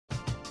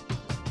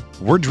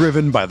We're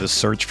driven by the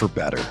search for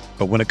better.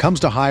 But when it comes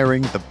to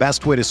hiring, the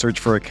best way to search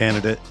for a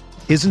candidate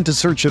isn't to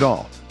search at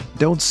all.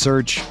 Don't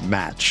search,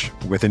 match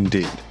with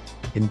Indeed.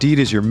 Indeed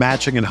is your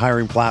matching and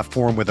hiring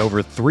platform with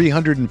over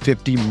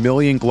 350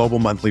 million global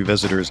monthly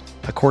visitors,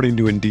 according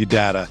to Indeed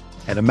data,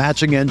 and a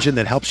matching engine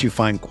that helps you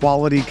find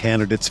quality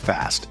candidates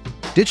fast.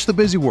 Ditch the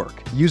busy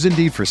work. Use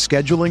Indeed for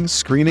scheduling,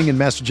 screening, and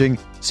messaging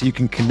so you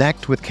can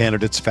connect with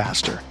candidates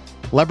faster.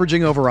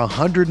 Leveraging over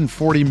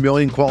 140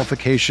 million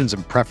qualifications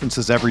and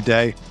preferences every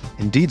day,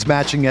 Indeed's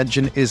matching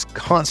engine is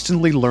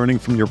constantly learning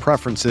from your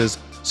preferences,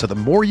 so the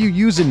more you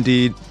use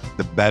Indeed,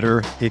 the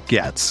better it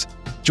gets.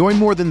 Join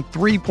more than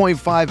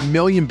 3.5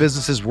 million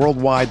businesses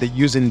worldwide that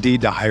use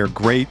Indeed to hire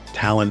great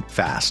talent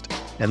fast.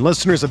 And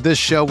listeners of this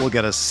show will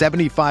get a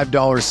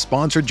 $75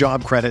 sponsored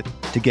job credit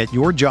to get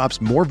your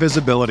jobs more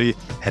visibility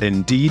at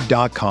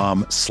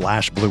Indeed.com/Blue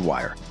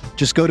Wire.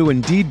 Just go to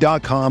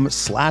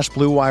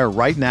Indeed.com/Blue Wire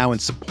right now and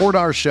support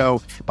our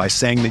show by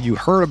saying that you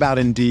heard about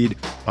Indeed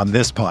on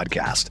this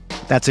podcast.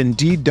 That's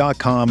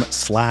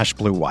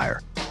Indeed.com/Blue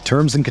Wire.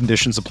 Terms and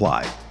conditions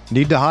apply.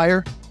 Need to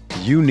hire?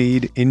 You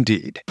need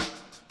Indeed.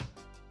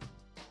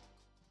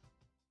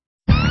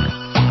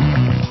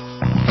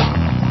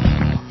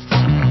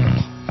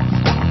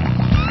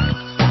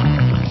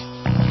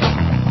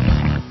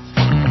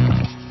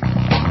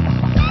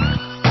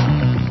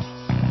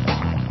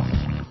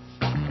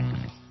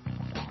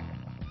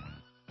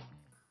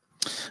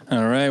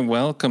 All right,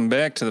 welcome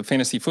back to the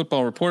Fantasy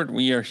Football Report.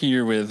 We are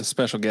here with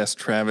special guest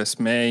Travis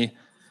May.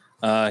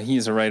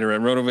 He's a writer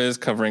at RotoViz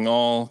covering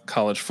all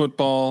college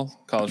football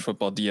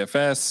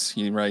DFS.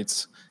 He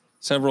writes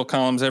several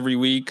columns every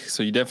week,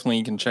 so you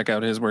definitely can check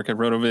out his work at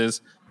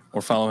RotoViz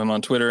or follow him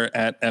on Twitter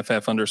at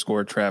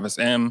 @FF_Travis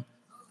M.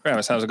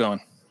 Travis, how's it going?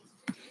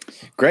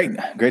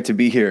 Great to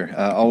be here.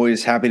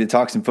 Always happy to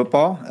talk some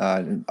football.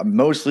 I'm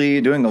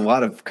mostly doing a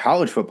lot of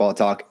college football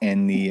talk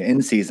in the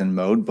in-season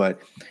mode, but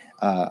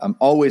I'm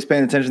always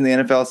paying attention to the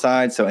NFL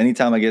side. So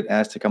anytime I get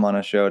asked to come on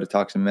a show to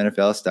talk some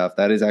NFL stuff,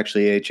 that is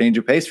actually a change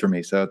of pace for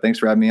me. So thanks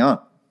for having me on.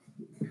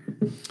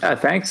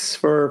 Thanks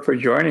for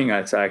joining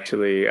us.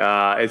 Actually,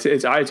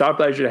 it's our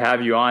pleasure to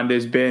have you on.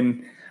 There's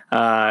been,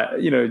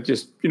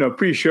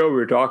 pre-show we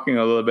were talking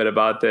a little bit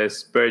about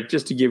this, but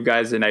just to give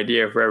guys an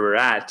idea of where we're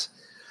at,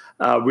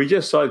 we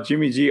just saw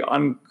Jimmy G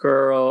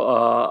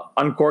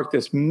uncork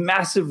this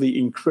massively,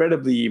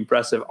 incredibly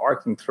impressive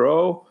arcing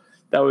throw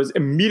that was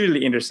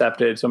immediately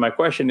intercepted. So my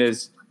question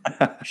is,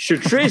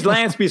 should Trey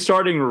Lance be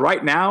starting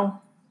right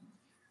now?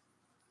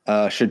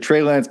 Should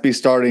Trey Lance be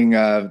starting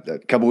a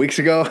couple weeks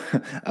ago?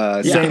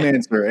 Same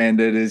answer, and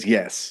it is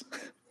yes.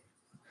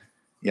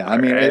 Yeah, I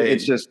mean,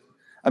 it's just,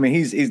 I mean,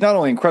 he's not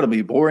only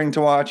incredibly boring to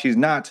watch, he's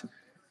not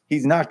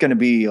going to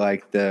be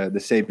like the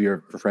savior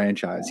of the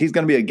franchise. He's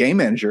going to be a game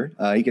manager.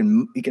 He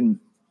can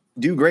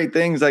do great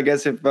things, I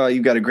guess, if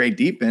you've got a great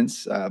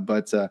defense.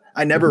 But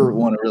I never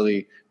want to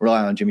really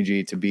rely on Jimmy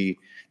G to be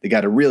the guy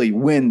to really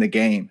win the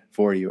game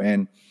for you.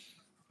 And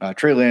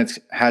Trey Lance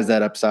has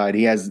that upside.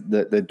 He has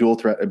the dual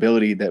threat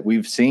ability that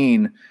we've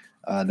seen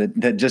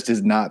that just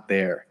is not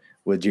there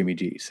with Jimmy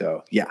G.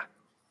 So, yeah.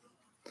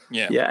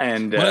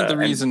 And one of the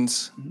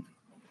reasons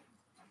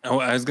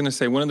I was going to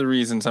say, one of the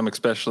reasons I'm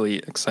especially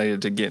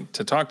excited to get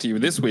to talk to you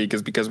this week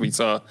is because we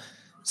saw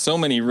so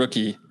many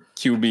rookie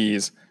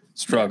QBs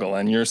struggle,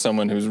 and you're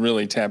someone who's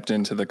really tapped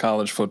into the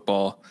college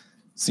football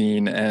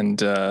scene.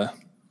 And I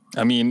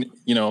mean,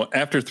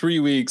 after 3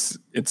 weeks,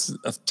 it's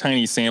a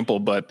tiny sample,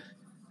 but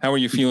how are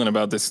you feeling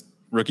about this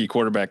rookie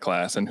quarterback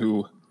class, and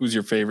who's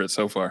your favorite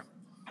so far?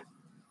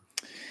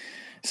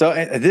 So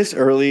this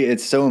early,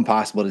 it's so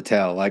impossible to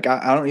tell. Like,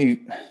 I don't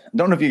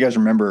know if you guys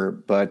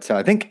remember, but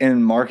I think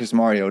in Marcus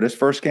Mariota's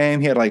first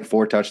game, he had like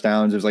 4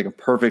 touchdowns. It was like a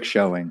perfect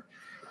showing.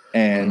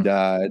 And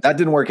that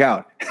didn't work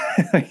out.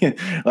 He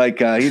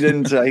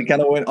didn't. He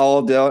kind of went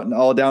all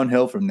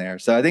downhill from there.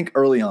 So I think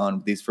early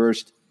on, these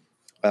first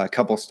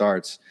couple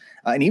starts,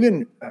 and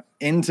even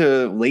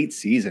into late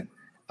season,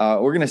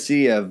 we're going to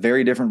see a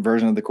very different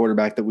version of the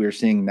quarterback that we are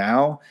seeing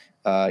now.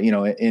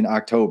 In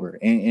October,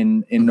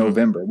 in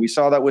November, we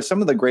saw that with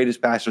some of the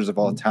greatest passers of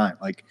all time.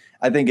 Like,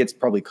 I think it's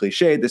probably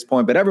cliche at this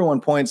point, but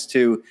everyone points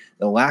to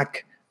the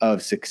lack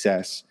of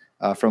success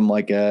from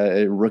like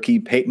a rookie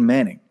Peyton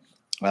Manning.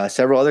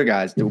 Several other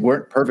guys that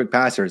weren't perfect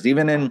passers.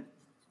 Even in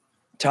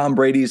Tom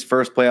Brady's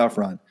first playoff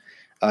run,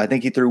 I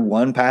think he threw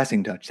 1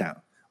 passing touchdown.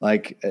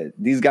 Like,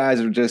 these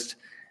guys are just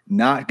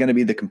not going to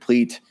be the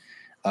complete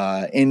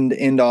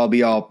end-all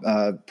be-all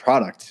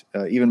product,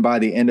 even by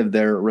the end of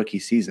their rookie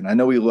season. I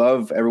know we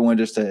love everyone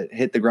just to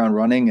hit the ground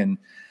running and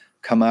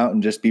come out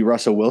and just be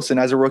Russell Wilson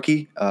as a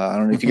rookie. I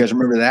don't know if you guys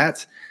remember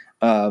that,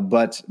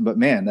 but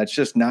man, that's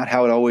just not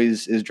how it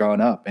always is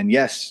drawn up. And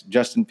yes,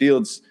 Justin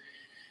Fields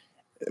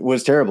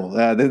was terrible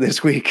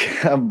this week,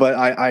 but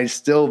I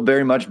still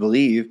very much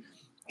believe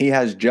he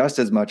has just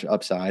as much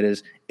upside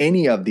as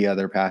any of the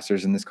other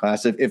passers in this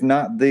class, if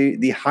not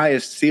the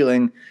highest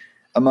ceiling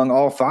among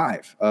all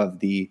 5 of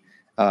the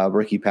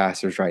rookie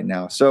passers right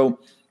now. So,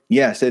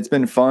 yes, it's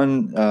been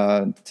fun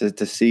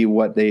to see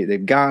what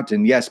they've got.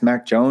 And, yes,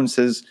 Mac Jones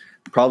has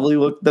probably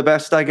looked the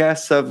best, I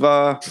guess, of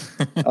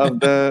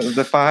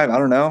the five. I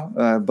don't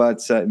know,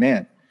 but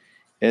man,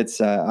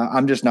 it's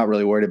I'm just not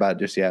really worried about it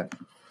just yet.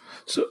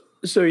 So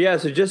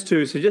just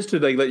to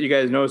like let you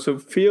guys know, so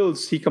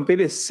Fields, he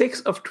completed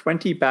 6 of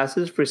 20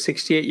 passes for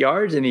 68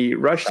 yards, and he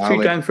rushed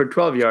 3 times for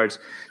 12 yards.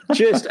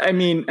 Just I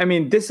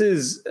mean this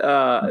is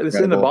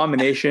an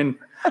abomination.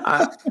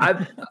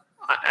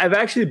 I've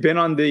actually been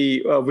on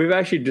the we've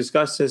actually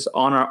discussed this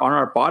on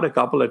our pod a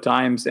couple of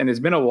times, and it's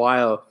been a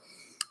while.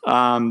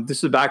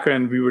 This was back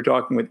when we were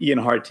talking with Ian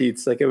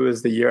Harteets, like it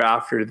was the year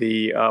after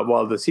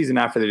the season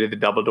after they did the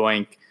double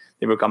doink.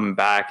 They were coming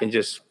back, and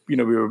just, we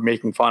were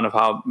making fun of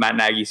how Matt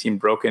Nagy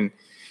seemed broken.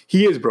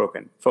 He is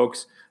broken,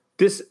 folks.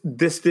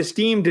 This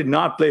team did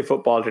not play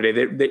football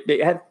today.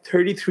 They had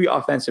 33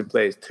 offensive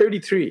plays,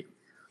 33.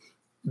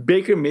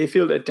 Baker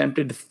Mayfield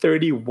attempted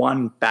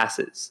 31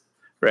 passes,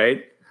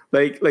 right?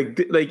 Like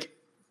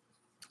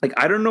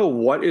I don't know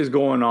what is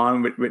going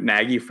on with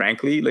Nagy,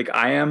 frankly.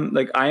 I am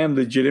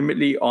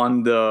legitimately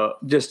on the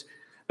just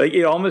like,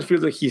 it almost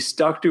feels like he's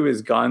stuck to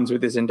his guns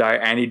with this entire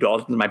Andy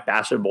Dalton, my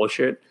passer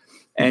bullshit.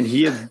 And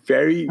he is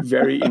very,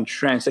 very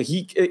entrenched.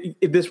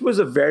 This was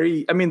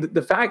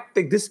the fact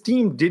that this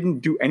team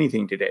didn't do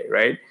anything today,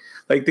 right?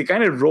 Like they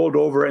kind of rolled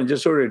over and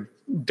just sort of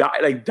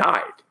died.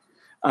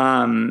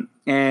 And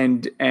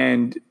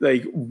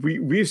like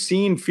we've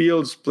seen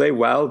Fields play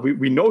well.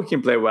 We know he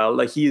can play well.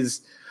 Like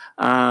he's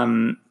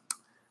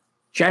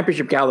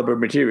championship caliber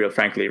material,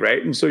 frankly,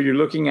 right? And so you're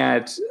looking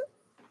at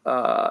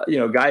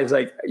guys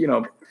like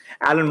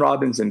Allen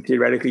Robinson,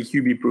 theoretically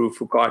QB proof,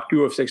 who caught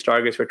 2 of 6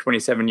 targets for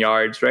 27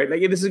 yards, right? Like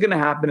this is going to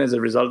happen as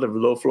a result of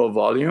low flow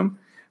volume.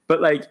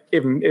 But like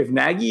if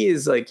Nagy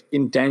is like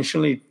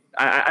intentionally,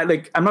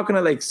 I'm not going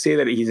to like say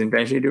that he's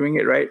intentionally doing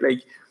it, right?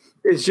 Like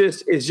it's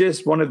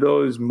just one of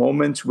those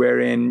moments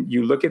wherein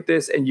you look at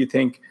this and you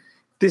think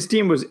this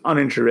team was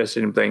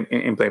uninterested in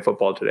playing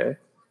football today.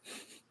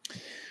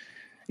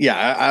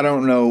 Yeah, I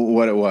don't know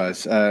what it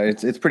was.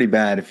 It's pretty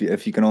bad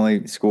if you can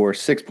only score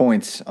 6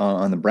 points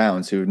on the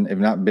Browns, who have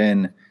not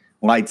been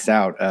lights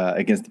out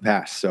against the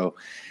pass. So,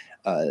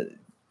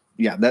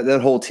 that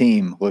whole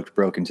team looked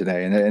broken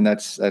today, and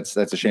that's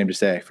a shame to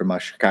say for my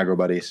Chicago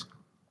buddies.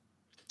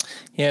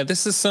 Yeah,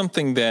 this is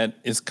something that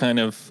is kind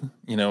of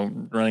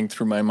running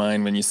through my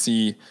mind when you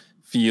see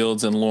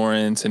Fields and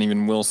Lawrence and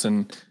even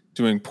Wilson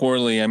doing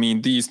poorly. I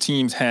mean, these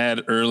teams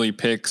had early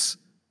picks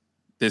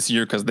this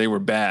year because they were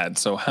bad.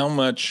 So how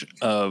much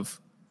of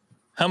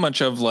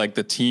like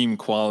the team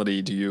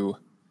quality do you,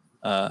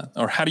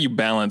 or how do you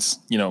balance,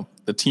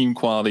 the team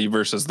quality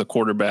versus the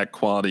quarterback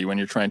quality when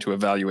you're trying to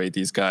evaluate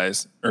these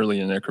guys early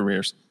in their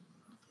careers?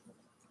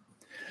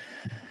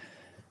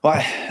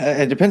 Well,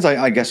 it depends,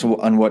 I guess,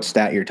 on what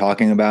stat you're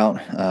talking about.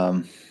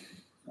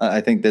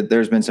 I think that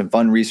there's been some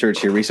fun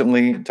research here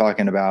recently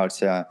talking about,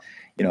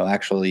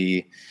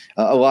 actually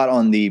a lot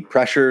on the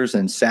pressures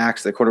and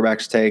sacks that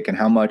quarterbacks take and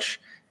how much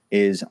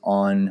is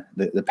on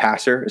the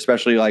passer,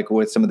 especially like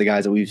with some of the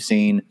guys that we've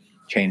seen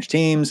change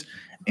teams.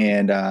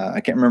 And I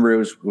can't remember,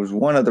 it was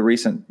one of the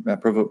recent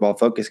Pro Football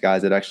Focus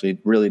guys that actually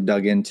really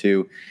dug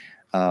into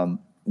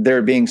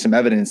there being some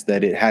evidence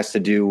that it has to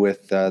do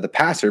with the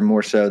passer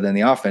more so than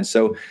the offense.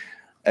 So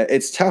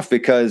it's tough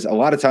because a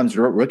lot of times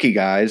rookie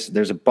guys,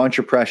 there's a bunch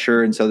of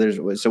pressure. And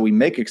so we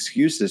make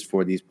excuses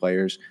for these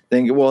players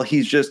thinking, well,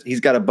 he's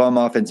got a bum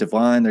offensive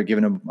line. They're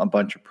giving him a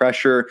bunch of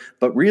pressure,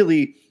 but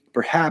really,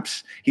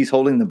 perhaps he's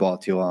holding the ball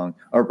too long,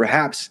 or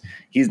perhaps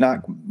he's not,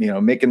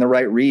 making the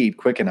right read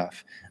quick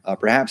enough.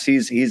 Perhaps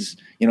he's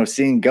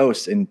seeing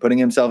ghosts and putting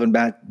himself in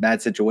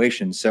bad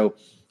situations. So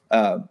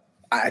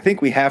I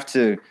think we have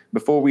to,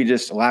 before we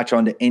just latch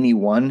onto any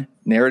one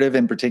narrative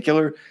in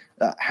particular,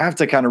 have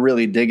to kind of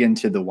really dig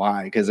into the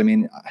why. Because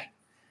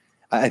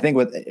I think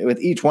with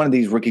each one of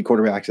these rookie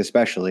quarterbacks,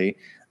 especially,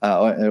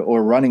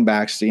 or running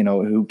backs,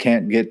 who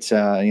can't get,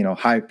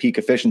 high peak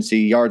efficiency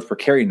yards per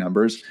carry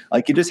numbers,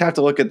 like you just have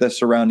to look at the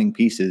surrounding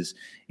pieces.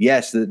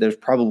 Yes, there's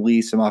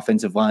probably some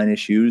offensive line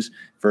issues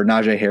for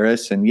Najee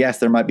Harris. And yes,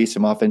 there might be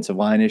some offensive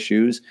line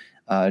issues,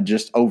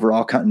 just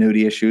overall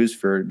continuity issues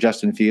for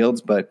Justin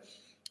Fields.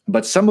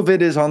 But some of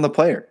it is on the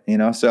player,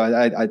 So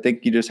I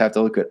think you just have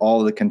to look at all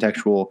of the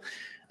contextual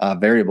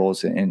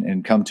variables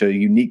and come to a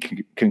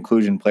unique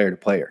conclusion player to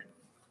player.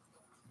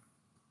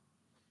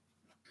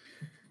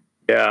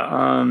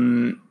 Yeah,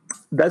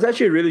 that's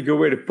actually a really good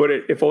way to put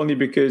it, if only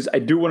because I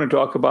do want to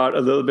talk about a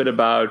little bit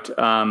about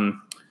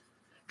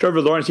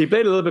Trevor Lawrence. He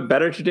played a little bit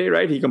better today,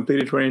 right? He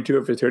completed 22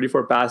 of his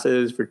 34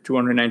 passes for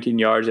 219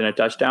 yards and a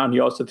touchdown. He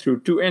also threw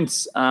 2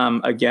 ints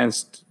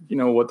against,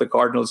 what the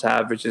Cardinals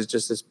have, which is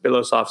just this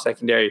pillow soft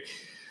secondary.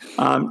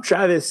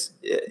 Travis,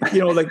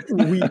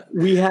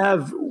 we've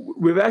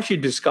actually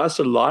discussed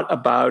a lot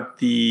about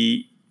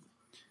the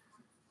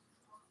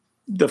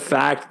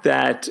fact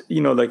that,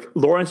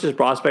 Lawrence's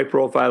prospect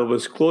profile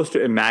was close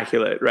to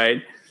immaculate,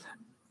 right?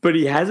 But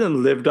he hasn't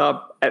lived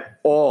up at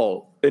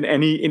all in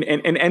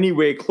any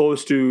way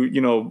close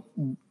to,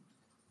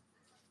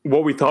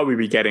 what we thought we'd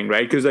be getting,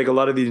 right? Because like a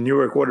lot of these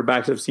newer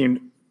quarterbacks have seemed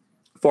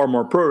far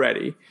more pro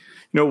ready.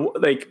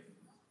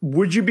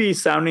 would you be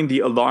sounding the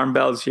alarm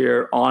bells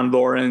here on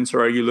Lawrence,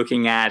 or are you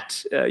looking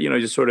at,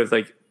 just sort of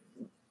like,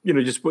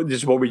 just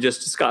what we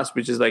just discussed,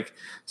 which is like,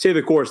 say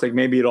the course, like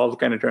maybe it all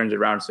kind of turns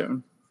around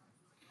soon?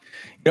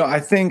 I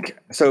think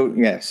so.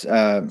 Yes.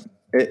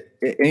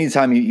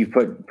 Anytime you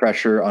put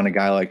pressure on a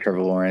guy like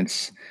Trevor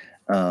Lawrence,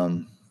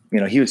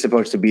 he was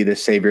supposed to be the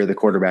savior of the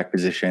quarterback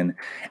position.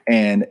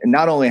 And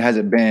not only has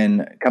it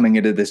been coming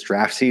into this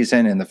draft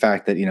season and the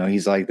fact that,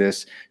 he's like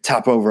this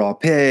top overall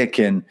pick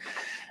and,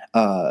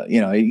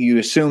 you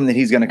assume that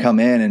he's going to come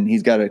in and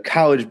he's got a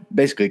college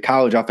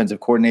offensive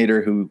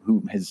coordinator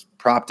who has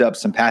propped up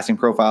some passing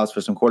profiles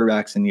for some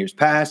quarterbacks in years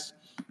past.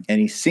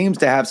 And he seems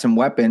to have some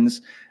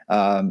weapons,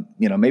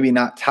 maybe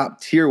not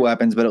top tier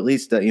weapons, but at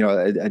least,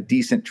 a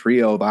decent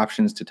trio of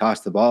options to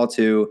toss the ball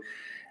to.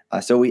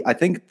 I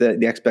think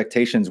the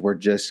expectations were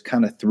just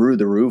kind of through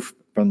the roof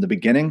from the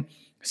beginning.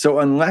 So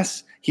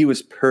unless he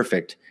was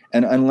perfect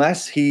and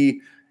unless he,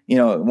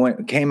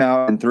 came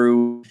out and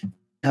threw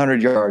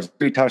 100 yards,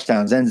 3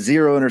 touchdowns, and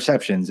 0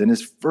 interceptions in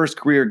his first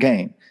career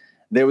game,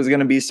 there was going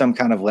to be some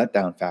kind of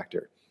letdown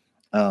factor.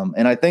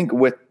 And I think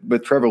with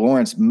Trevor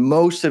Lawrence,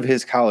 most of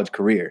his college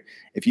career,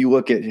 if you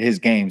look at his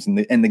games and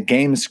the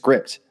game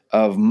script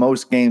of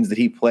most games that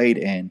he played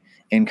in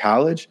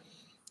college,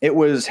 it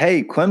was,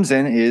 hey,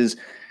 Clemson is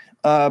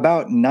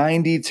about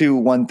 90 to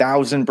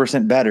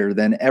 1,000% better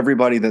than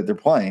everybody that they're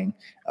playing.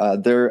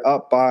 They're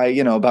up by,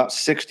 about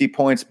 60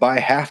 points by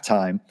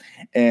halftime.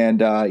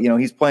 And,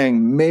 he's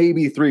playing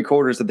maybe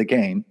 3/4 of the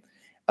game.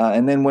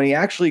 And then when he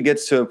actually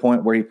gets to a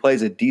point where he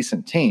plays a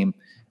decent team,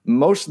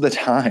 most of the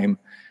time,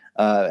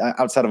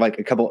 outside of like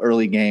a couple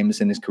early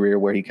games in his career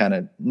where he kind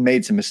of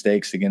made some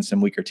mistakes against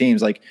some weaker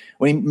teams, like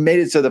when he made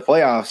it to the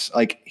playoffs,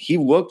 like he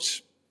would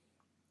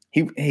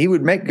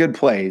make good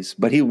plays,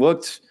 but he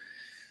looked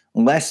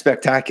less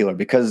spectacular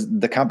because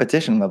the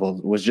competition level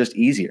was just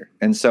easier.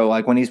 And so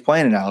like when he's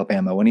playing in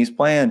Alabama, when he's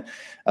playing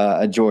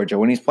Georgia,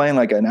 when he's playing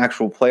like an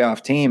actual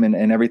playoff team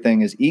and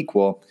everything is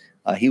equal,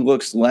 he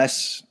looks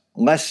less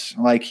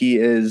like he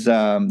is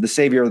the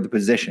savior of the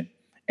position.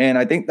 And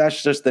I think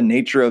that's just the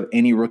nature of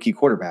any rookie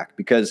quarterback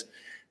because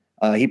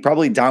he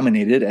probably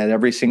dominated at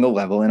every single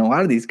level. And a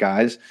lot of these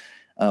guys,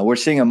 we're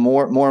seeing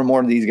more and more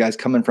of these guys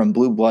coming from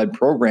blue blood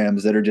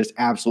programs that are just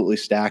absolutely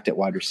stacked at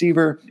wide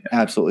receiver,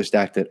 absolutely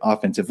stacked at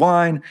offensive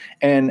line.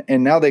 And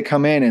now they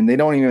come in and they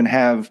don't even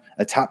have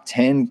a top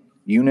 10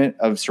 unit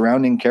of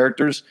surrounding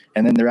characters.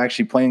 And then they're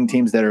actually playing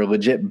teams that are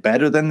legit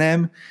better than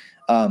them.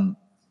 I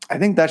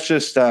think that's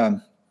just, I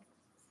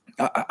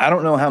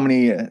don't know how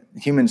many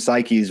human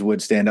psyches would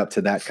stand up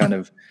to that kind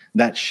of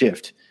that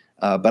shift.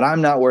 But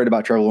I'm not worried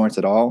about Trevor Lawrence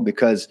at all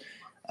because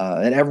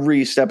at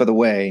every step of the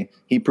way,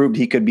 he proved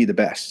he could be the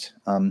best.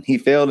 He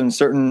failed in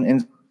certain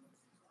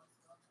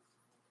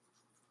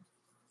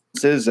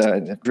instances,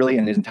 really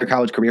in his entire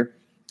college career,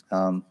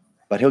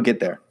 but he'll get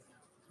there.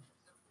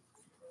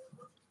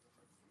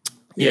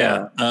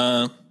 Yeah.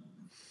 I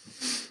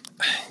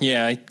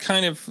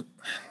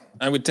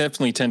would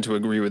definitely tend to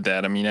agree with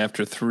that. I mean,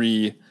 after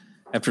 3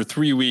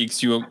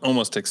 weeks, you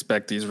almost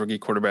expect these rookie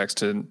quarterbacks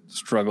to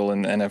struggle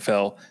in the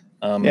NFL.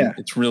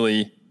 It's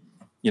really,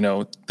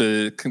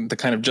 the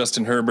kind of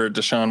Justin Herbert,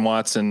 Deshaun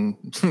Watson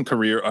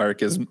career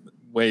arc is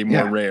way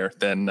more rare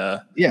than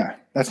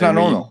that's not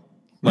normal.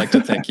 Like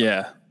to think,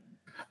 just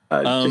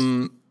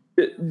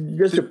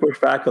to push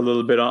back a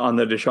little bit on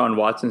the Deshaun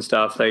Watson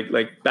stuff,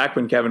 like back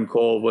when Kevin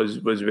Cole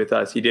was with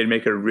us, he did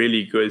make a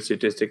really good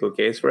statistical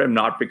case for him,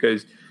 not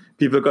because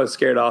people got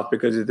scared off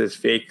because of this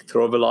fake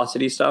throw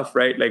velocity stuff,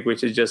 right? Like,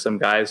 which is just some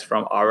guys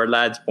from our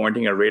lads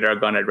pointing a radar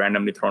gun at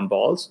randomly thrown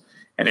balls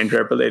and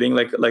interpolating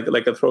like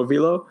a throw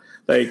velo.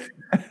 Like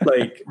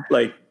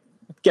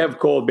Kev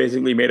Cole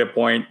basically made a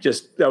point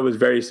just that was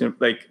very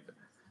simple. Like,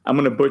 I'm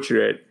going to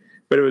butcher it,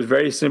 but it was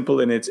very simple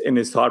in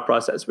its thought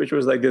process, which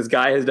was like, this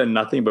guy has done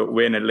nothing but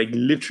win at like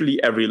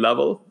literally every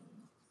level.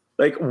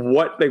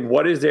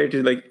 What is there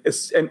to like,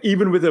 and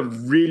even with a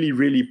really,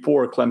 really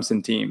poor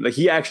Clemson team, like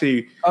he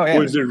actually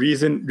was the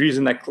reason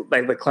that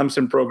like the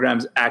Clemson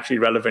program's actually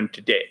relevant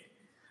today.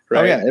 Right?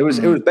 Oh yeah. It was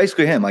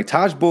basically him. Like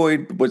Tajh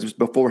Boyd was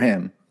before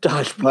him.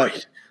 Tajh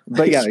Boyd.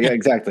 But yeah,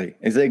 exactly.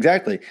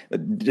 Exactly.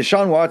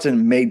 Deshaun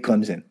Watson made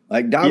Clemson.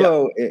 Like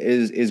Dabo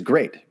is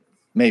great.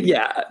 Maybe.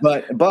 Yeah.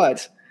 But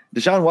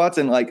Deshaun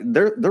Watson, like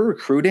their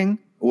recruiting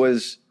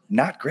was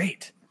not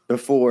great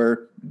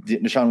before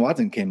Deshaun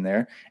Watson came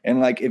there. And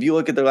like, if you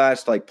look at the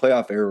last like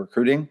playoff era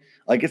recruiting,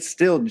 like it's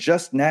still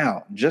just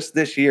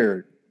this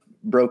year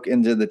broke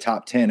into the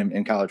top 10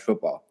 in college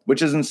football,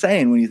 which is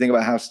insane when you think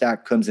about how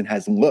stacked Clemson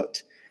has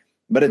looked.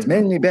 But it's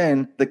mainly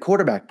been the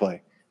quarterback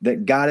play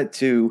that got it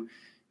to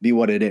be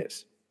what it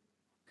is.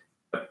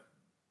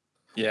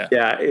 Yeah.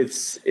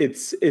 It's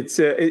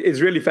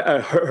really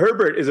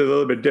Herbert is a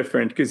little bit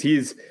different because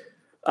he's,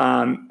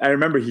 I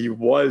remember he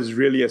was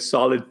really a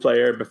solid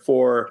player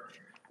before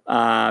he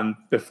had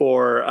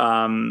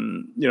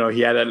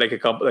like a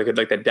couple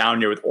like that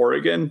down year with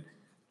Oregon,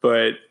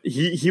 but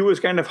he was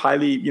kind of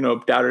highly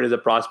doubted as a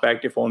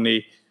prospect. If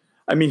only,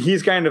 I mean,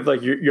 he's kind of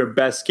like your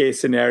best case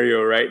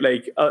scenario, right?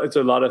 Like it's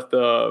a lot of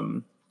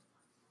the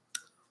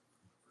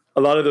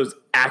a lot of those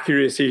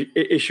accuracy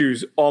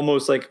issues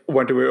almost like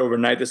went away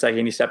overnight the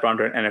second he stepped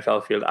onto an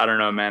NFL field. I don't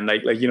know, man.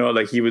 Like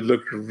he would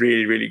look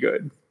really, really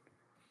good.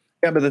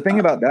 Yeah, but the thing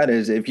about that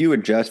is if you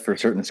adjust for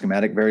certain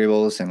schematic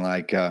variables and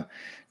like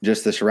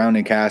just the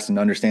surrounding cast and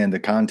understand the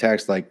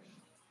context, like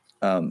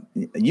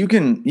you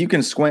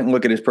can squint and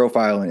look at his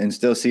profile and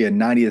still see a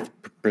 90th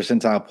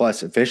percentile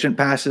plus efficient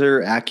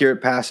passer,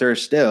 accurate passer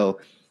still.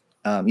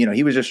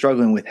 He was just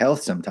struggling with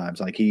health sometimes.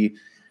 Like he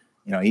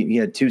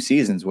had 2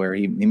 seasons where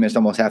he missed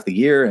almost half the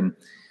year. And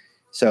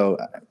so,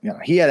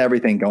 he had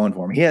everything going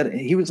for him.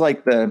 He was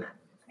like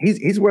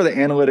he's where the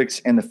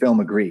analytics and the film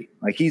agree.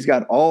 Like he's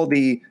got all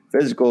the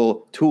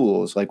physical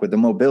tools, like with the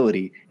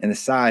mobility and the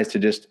size to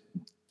just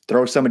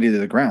throw somebody to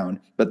the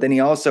ground. But then he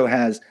also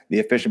has the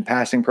efficient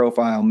passing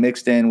profile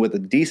mixed in with a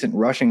decent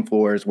rushing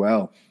floor as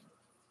well,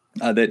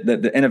 that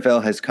the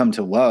NFL has come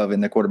to love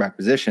in the quarterback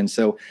position.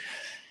 So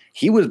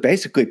he was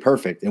basically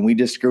perfect, and we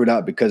just screwed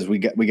up because we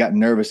got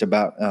nervous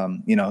about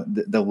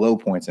the low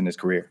points in his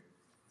career.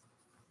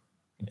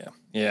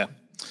 Yeah.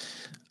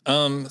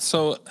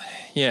 So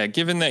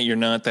given that you're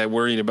not that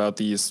worried about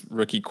these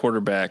rookie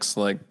quarterbacks,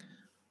 like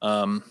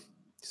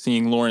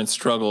seeing Lawrence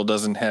struggle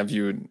doesn't have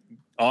you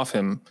off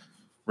him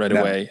right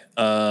away.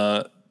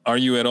 Are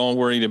you at all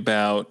worried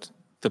about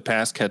the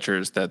pass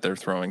catchers that they're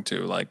throwing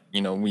to? Like,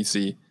 we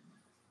see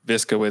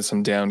Viska with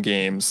some down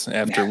games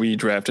after we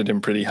drafted him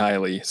pretty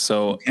highly.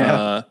 So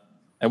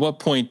at what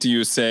point do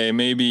you say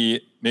maybe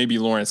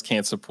Lawrence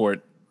can't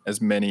support as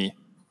many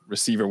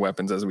receiver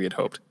weapons as we had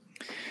hoped?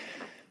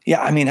 Yeah,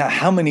 I mean,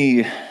 how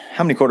many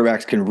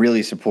quarterbacks can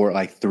really support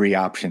like 3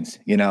 options?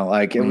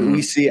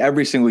 We see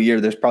every single year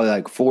there's probably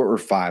like 4 or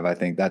 5. I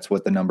think that's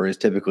what the number is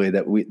typically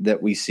that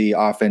we see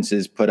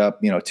offenses put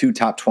up, 2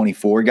 top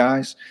 24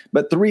 guys,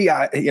 but 3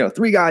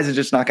 guys is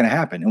just not going to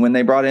happen. And when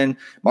they brought in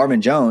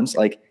Marvin Jones,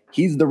 like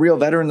he's the real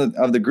veteran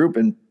of the group,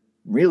 and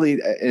really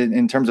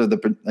in terms of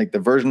the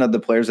version of the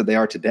players that they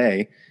are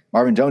today,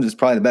 Marvin Jones is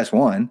probably the best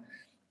one.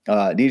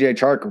 DJ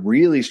Chark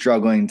really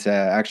struggling to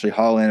actually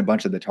haul in a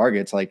bunch of the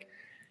targets. Like,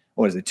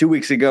 what is it? 2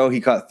 weeks ago,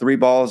 he caught 3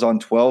 balls on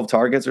 12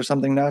 targets or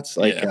something nuts.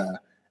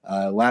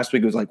 Last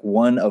week it was like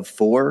 1 of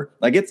 4.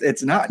 Like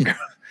it's not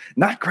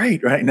not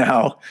great right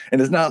now,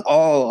 and it's not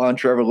all on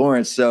Trevor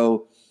Lawrence.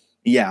 So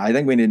yeah, I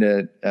think we need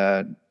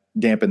to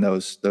dampen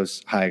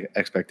those high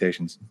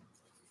expectations.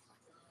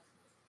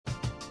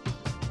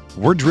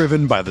 We're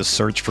driven by the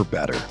search for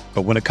better,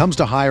 but when it comes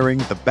to hiring,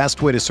 the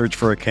best way to search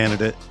for a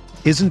candidate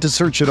isn't to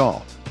search at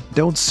all.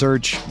 Don't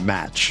search,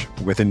 match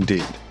with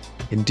Indeed.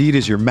 Indeed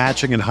is your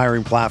matching and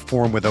hiring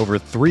platform with over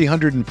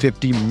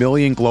 350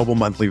 million global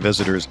monthly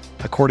visitors,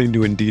 according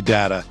to Indeed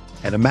data,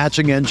 and a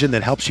matching engine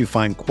that helps you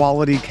find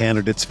quality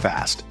candidates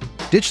fast.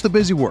 Ditch the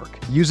busy work.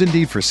 Use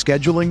Indeed for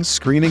scheduling,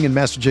 screening, and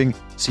messaging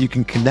so you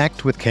can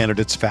connect with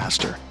candidates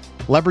faster.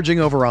 Leveraging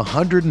over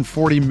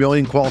 140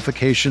 million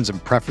qualifications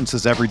and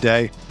preferences every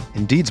day,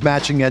 Indeed's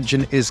matching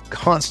engine is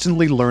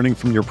constantly learning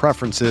from your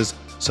preferences,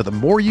 so the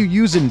more you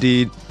use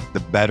Indeed, the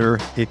better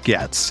it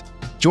gets.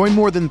 Join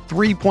more than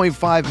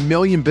 3.5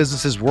 million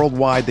businesses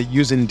worldwide that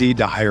use Indeed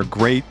to hire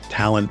great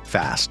talent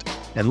fast.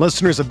 And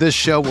listeners of this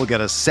show will get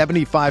a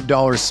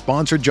 $75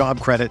 sponsored job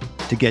credit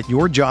to get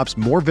your jobs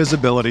more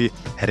visibility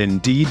at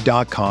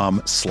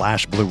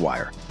Indeed.com/Blue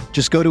Wire.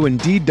 Just go to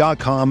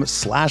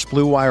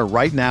Indeed.com/Blue Wire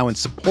right now and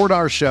support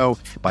our show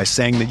by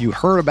saying that you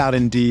heard about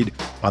Indeed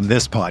on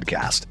this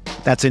podcast.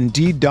 That's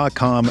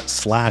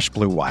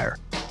Indeed.com/Blue Wire.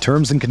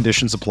 Terms and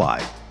conditions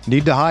apply.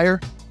 Need to hire?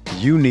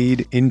 You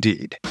need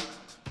Indeed.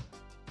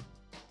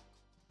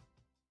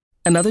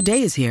 Another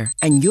day is here,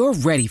 and you're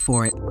ready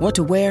for it. What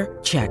to wear?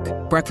 Check.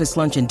 Breakfast,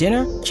 lunch, and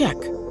dinner? Check.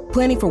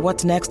 Planning for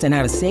what's next and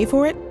how to save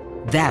for it?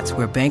 That's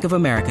where Bank of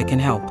America can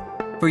help.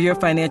 For your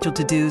financial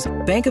to-dos,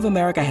 Bank of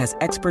America has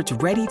experts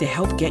ready to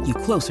help get you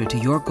closer to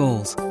your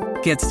goals.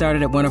 Get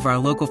started at one of our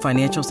local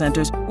financial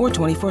centers or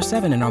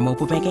 24/7 in our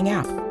mobile banking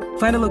app.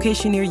 Find a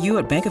location near you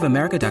at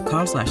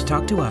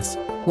bankofamerica.com/talktous.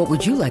 What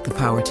would you like the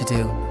power to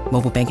do?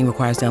 Mobile banking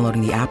requires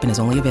downloading the app and is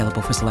only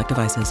available for select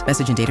devices.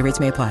 Message and data rates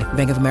may apply.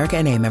 Bank of America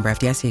NA, member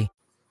FDIC.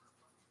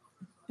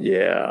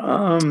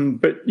 Yeah,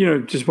 but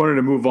just wanted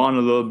to move on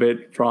a little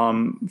bit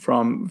from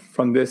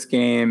this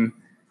game,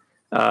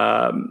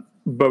 but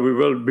we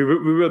will be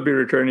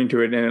returning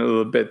to it in a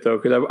little bit though,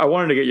 because I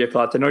wanted to get your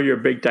thoughts. I know you're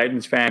a big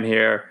Titans fan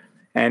here,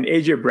 and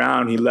AJ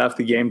Brown, he left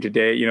the game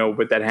today,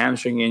 with that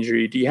hamstring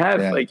injury. Do you have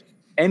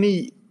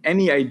any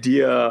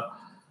idea?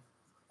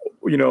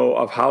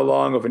 Of how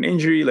long of an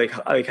injury, like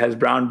has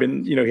Brown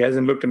been, he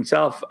hasn't looked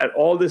himself at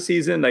all this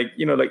season.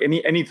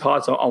 Any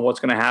thoughts on what's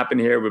going to happen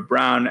here with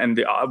Brown and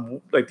the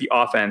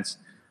offense?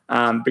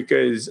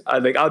 Because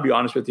I'll be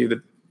honest with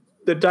you,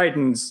 the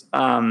Titans,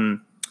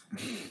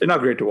 they're not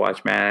great to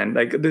watch, man.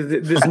 Like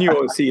this new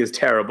OC is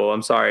terrible.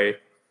 I'm sorry.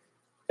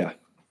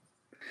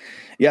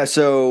 Yeah.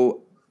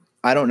 So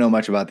I don't know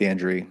much about the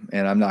injury,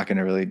 and I'm not going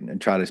to really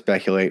try to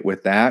speculate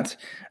with that.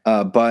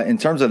 But in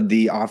terms of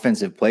the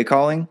offensive play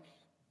calling,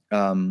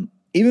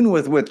 even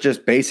with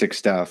just basic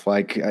stuff,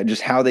 like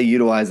just how they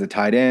utilize the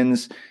tight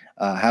ends,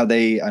 how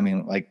they,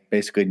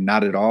 basically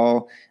not at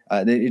all.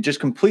 It just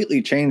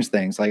completely changed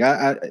things. Like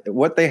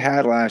what they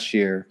had last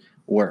year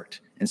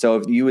worked. And so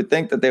if you would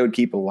think that they would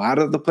keep a lot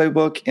of the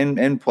playbook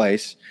in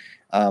place,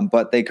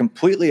 but they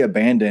completely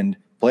abandoned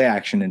play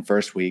action in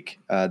first week.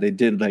 They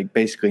did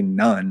basically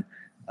none.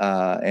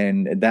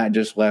 And that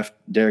just left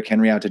Derrick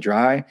Henry out to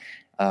dry.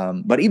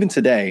 But even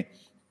today,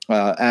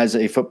 as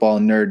a football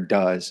nerd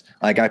does,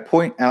 I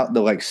point out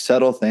the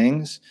subtle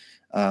things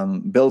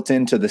built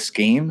into the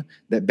scheme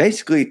that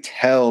basically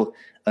tell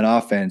an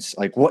offense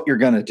what you're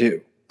going to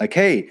do.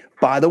 Hey,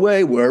 by the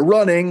way, we're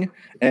running.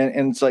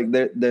 And it's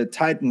the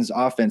Titans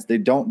offense, they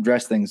don't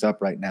dress things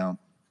up right now.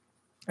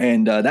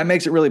 And that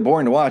makes it really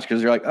boring to watch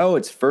because you're oh,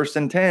 it's 1st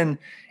and 10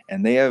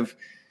 and they have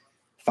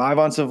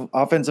 5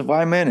 offensive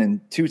linemen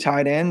and 2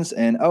 tight ends.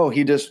 And,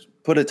 he just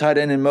put a tight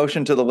end in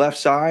motion to the left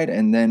side.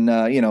 And then,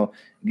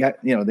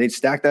 they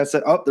stack that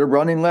set up. They're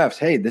running left.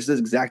 Hey, this is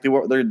exactly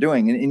what they're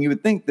doing. And you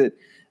would think that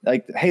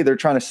hey, they're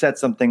trying to set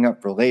something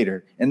up for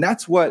later. And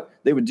that's what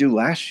they would do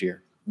last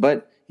year.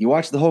 But you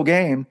watch the whole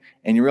game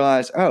and you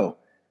realize,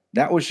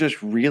 that was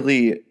just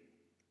really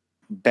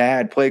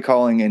bad play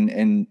calling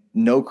and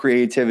no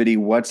creativity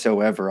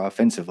whatsoever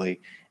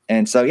offensively.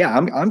 And so, yeah,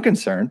 I'm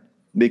concerned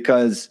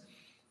because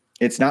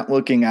it's not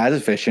looking as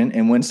efficient.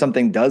 And when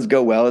something does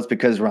go well, it's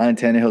because Ryan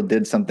Tannehill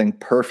did something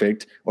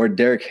perfect, or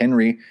Derrick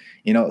Henry,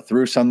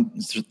 threw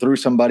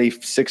somebody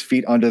 6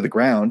 feet under the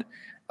ground.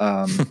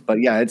 But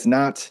yeah, it's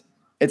not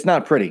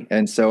pretty.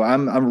 And so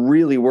I'm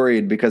really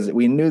worried because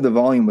we knew the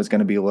volume was going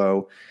to be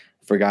low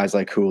for guys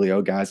like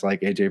Julio, guys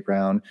like AJ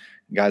Brown,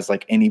 guys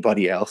like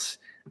anybody else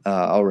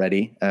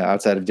already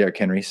outside of Derrick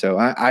Henry. So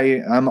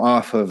I'm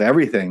off of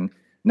everything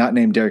not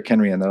named Derrick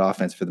Henry in that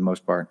offense for the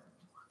most part.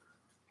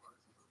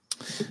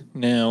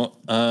 Now,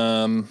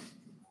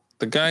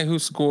 the guy who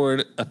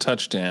scored a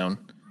touchdown,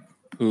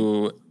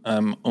 who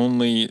I'm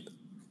only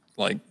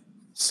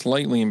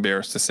slightly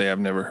embarrassed to say I've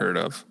never heard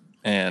of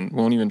and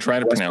won't even try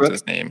to pronounce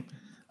his name.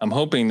 I'm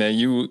hoping that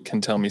you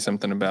can tell me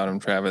something about him,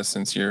 Travis,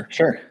 since you're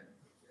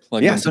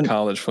plugged into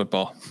college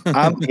football.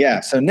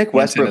 So Nick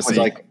Westbrook was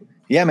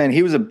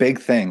he was a big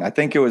thing. I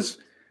think it was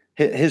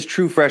his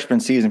true freshman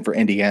season for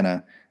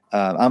Indiana.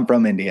 I'm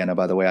from Indiana,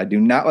 by the way. I do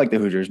not like the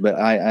Hoosiers, but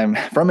I'm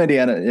from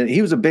Indiana.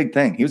 He was a big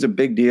thing. He was a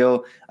big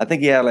deal. I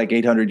think he had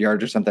 800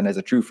 yards or something as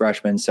a true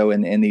freshman. So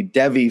in the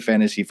Devy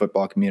fantasy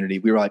football community,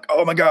 we were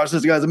oh my gosh,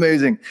 this guy's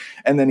amazing.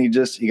 And then he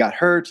got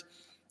hurt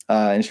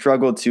and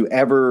struggled to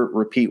ever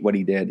repeat what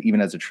he did,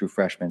 even as a true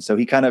freshman. So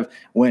he kind of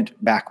went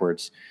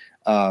backwards.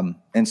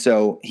 And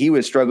so he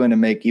was struggling to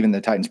make even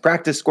the Titans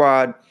practice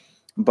squad.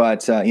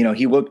 But,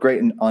 he looked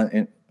great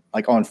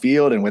on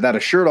field and without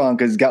a shirt on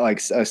because he's got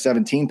a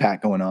 17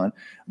 pack going on.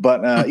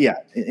 But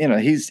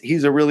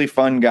he's a really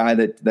fun guy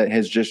that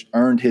has just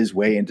earned his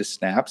way into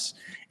snaps.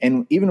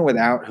 And even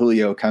without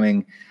Julio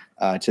coming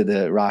to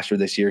the roster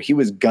this year, he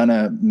was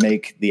gonna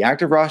make the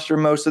active roster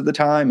most of the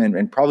time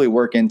and probably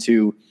work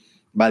into,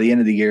 by the end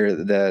of the year,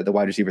 the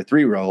wide receiver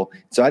 3 role.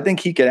 So I think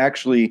he could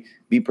actually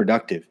be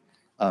productive.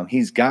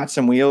 He's got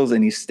some wheels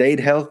and he stayed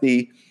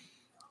healthy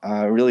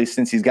really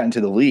since he's gotten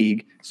to the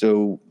league.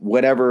 So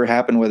whatever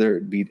happened, whether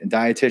it be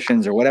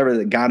dietitians or whatever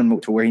that got him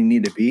to where he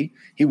needed to be,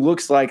 he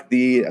looks like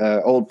the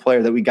old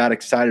player that we got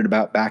excited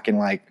about back in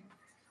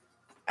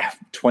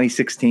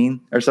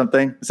 2016 or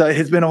something. So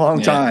it's been a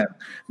long time,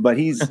 but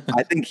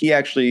I think he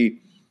actually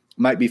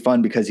might be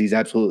fun because he's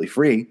absolutely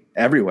free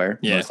everywhere,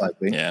 most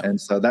likely. Yeah. And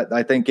so that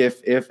I think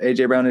if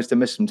AJ Brown is to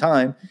miss some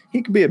time,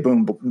 he could be a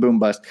boom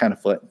bust kind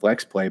of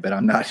flex play, but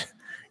I'm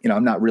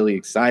not really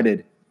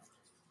excited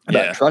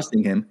about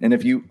trusting him. And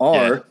if you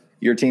are,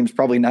 your team's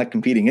probably not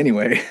competing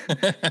anyway.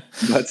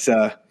 But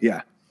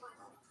yeah,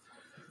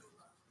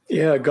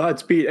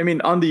 Godspeed. I mean,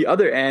 on the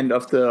other end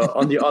of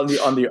on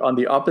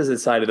the opposite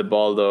side of the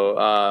ball, though,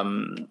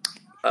 I'm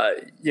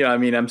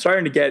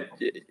starting to get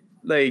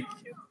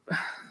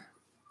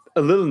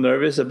a little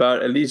nervous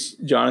about at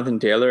least Jonathan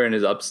Taylor and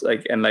his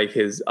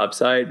his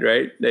upside,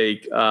 right?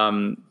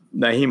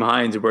 Nyheim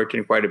Hines worked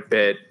in quite a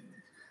bit.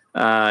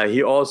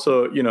 He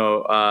also,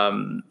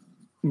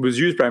 was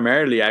used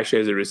primarily actually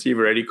as a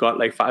receiver, right? He caught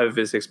 5 of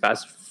his 6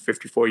 passes,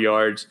 54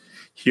 yards.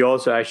 He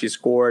also actually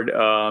scored,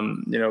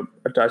 a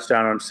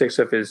touchdown on 6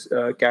 of his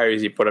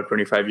carries. He put up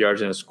 25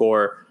 yards and a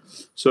score.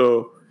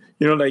 So,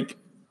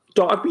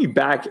 talk me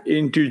back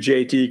into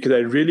JT because I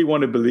really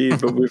want to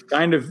believe, but we've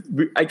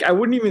I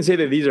wouldn't even say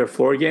that these are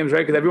 4 games,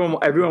 right? Because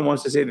everyone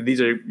wants to say that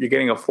you're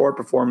getting a 4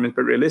 performance,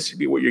 but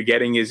realistically what you're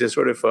getting is just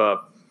sort of a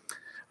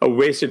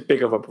wasted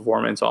pick of a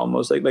performance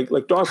almost.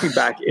 Like talk me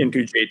back into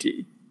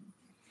JT.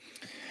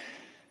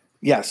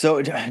 Yeah,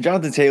 so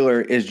Jonathan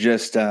Taylor is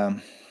just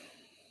kind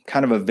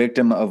of a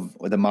victim of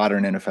the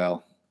modern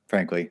NFL,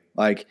 frankly.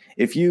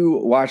 If you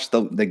watch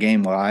the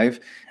game live,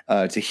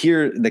 to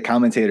hear the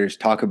commentators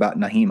talk about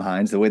Nyheim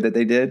Hines the way that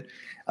they did,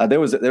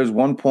 there was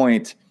one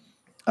point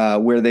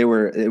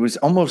where it was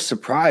almost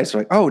surprised,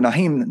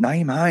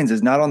 Nyheim Hines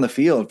is not on the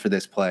field for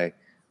this play.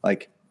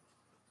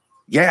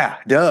 Yeah,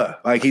 duh.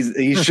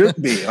 He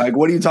should be.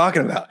 What are you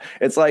talking about?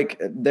 It's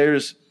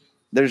there's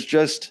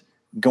just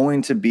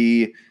going to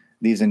be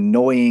these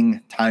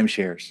annoying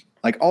timeshares,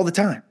 like all the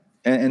time.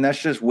 And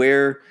that's just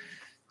where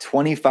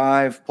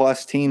 25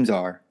 plus teams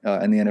are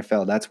in the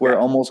NFL. That's where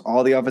almost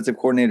all the offensive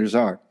coordinators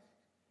are.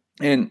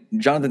 And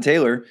Jonathan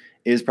Taylor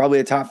is probably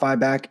a top 5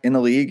 back in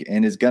the league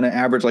and is going to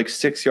average like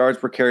 6 yards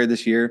per carry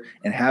this year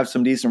and have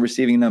some decent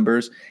receiving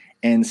numbers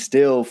and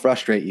still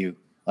frustrate you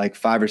like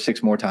 5 or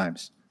 6 more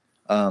times.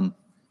 And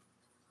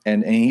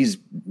he's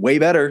way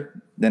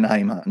better than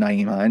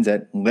Nyheim Hines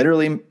at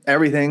literally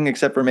everything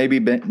except for maybe,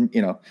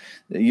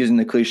 using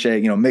the cliche,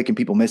 making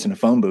people miss in a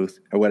phone booth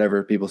or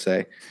whatever people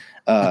say,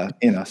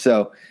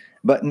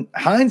 but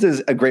Hines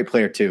is a great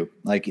player too.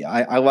 Like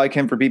I like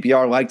him for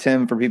PPR, liked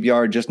him for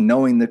PPR, just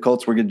knowing the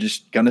Colts were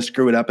just going to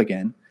screw it up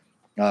again.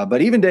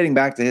 But even dating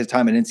back to his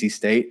time at NC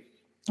State,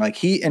 like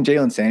he and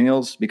Jalen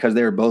Samuels, because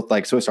they were both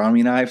like Swiss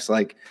Army knives.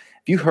 Like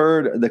if you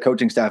heard the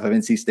coaching staff of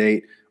NC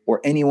State or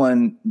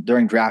anyone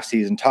during draft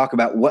season talk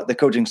about what the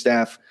coaching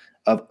staff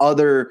of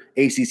other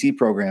ACC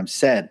programs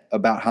said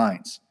about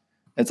Hines,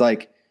 it's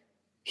like,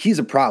 he's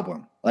a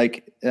problem.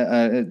 Like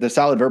the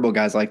solid verbal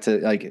guys like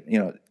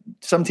to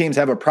some teams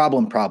have a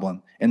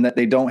problem in that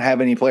they don't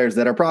have any players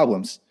that are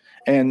problems.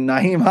 And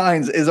Nyheim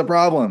Hines is a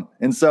problem.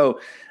 And so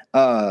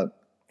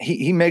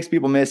he makes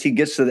people miss. He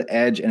gets to the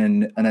edge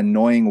in an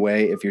annoying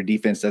way if your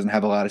defense doesn't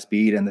have a lot of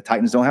speed, and the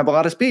Titans don't have a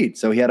lot of speed.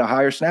 So he had a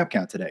higher snap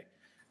count today.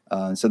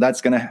 So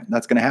that's gonna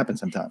happen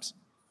sometimes.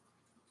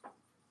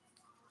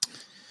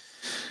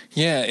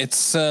 Yeah,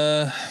 it's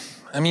I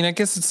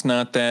guess it's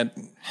not that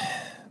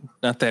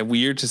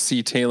weird to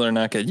see Taylor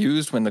not get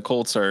used when the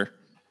Colts are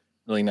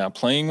really not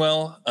playing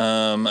well.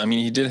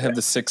 He did have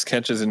the 6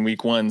 catches in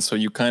week 1, so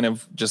you kind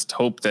of just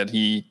hope that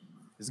he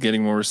is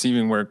getting more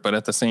receiving work. But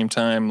at the same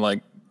time,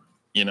 like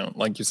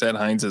you said,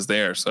 Hines is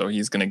there, so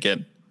he's going to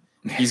get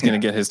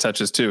his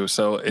touches too.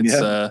 So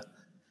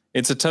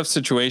it's a tough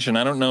situation.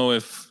 I don't know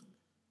if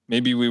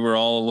maybe we were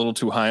all a little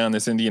too high on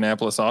this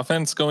Indianapolis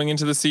offense going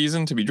into the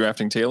season to be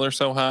drafting Taylor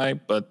so high,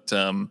 but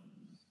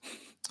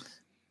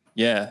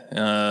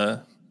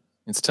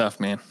it's tough,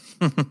 man.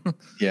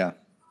 Yeah,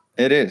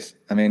 it is.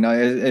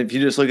 If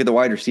you just look at the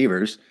wide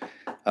receivers,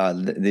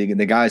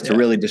 the guys to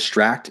really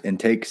distract and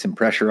take some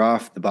pressure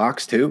off the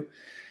box too.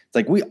 It's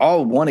like we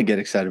all want to get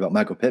excited about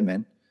Michael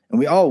Pittman, and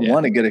we all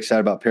want to get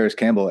excited about Paris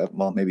Campbell.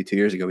 Well, maybe 2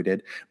 years ago we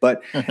did,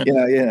 but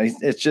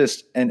it's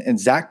just and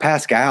Zach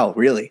Pascal,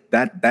 really,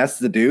 that's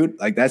the dude.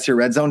 Like that's your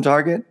red zone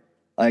target.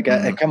 Like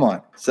come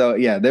on. So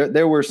yeah,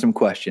 there were some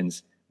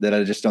questions that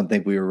I just don't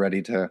think we were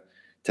ready to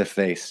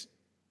face.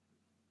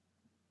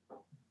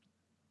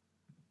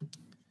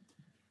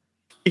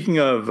 Speaking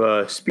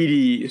of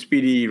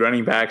speedy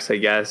running backs, I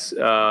guess,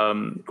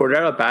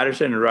 Cordero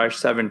Patterson rushed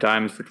 7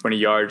 times for 20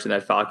 yards in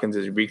that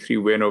Falcons' Week 3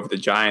 win over the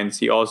Giants.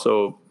 He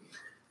also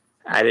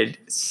added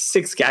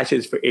 6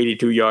 catches for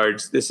 82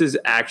 yards. This is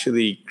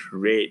actually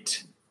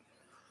great.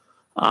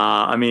 We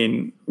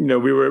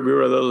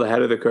were a little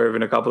ahead of the curve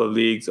in a couple of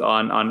leagues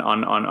on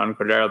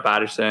Cordero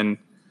Patterson.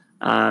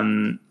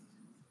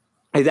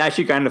 It's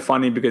actually kind of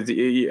funny because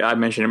I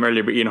mentioned him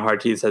earlier, but Ian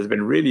Hartitz has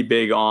been really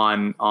big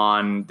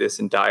on this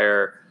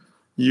entire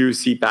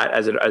UC-Pat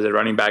as a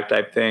running back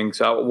type thing.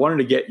 So I wanted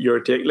to get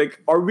your take.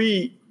 Like, are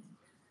we,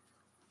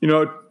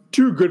 2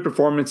 good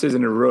performances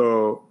in a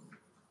row?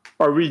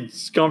 Are we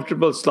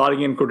comfortable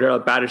slotting in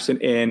Cordero Patterson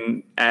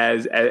in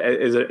as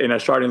in a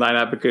starting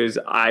lineup? Because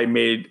I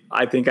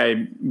think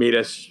I made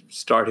us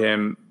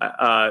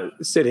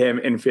sit him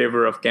in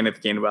favor of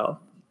Kenneth Gainwell.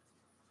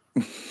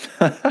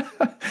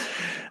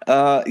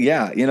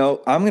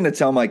 I'm going to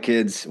tell my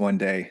kids one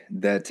day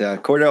that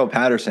Cordero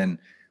Patterson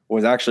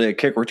was actually a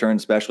kick return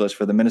specialist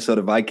for the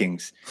Minnesota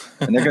Vikings.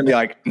 And they're going to be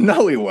like,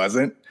 no, he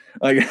wasn't.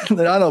 Like,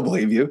 I don't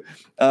believe you.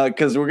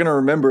 Because we're going to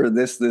remember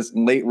this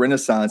late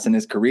renaissance in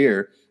his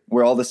career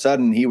where all of a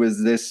sudden he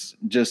was this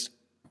just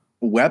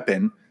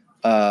weapon.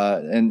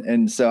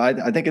 And so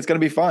I think it's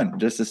going to be fun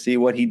just to see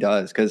what he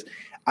does. Because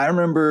I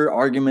remember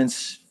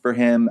arguments for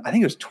him, I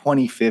think it was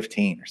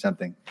 2015 or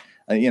something,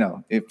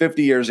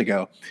 50 years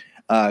ago.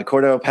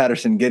 Cordero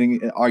Patterson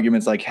getting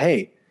arguments like,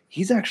 hey,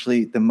 he's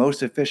actually the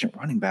most efficient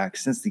running back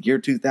since the year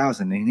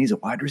 2000, and he's a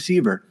wide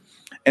receiver.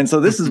 And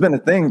so this has been a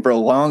thing for a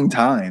long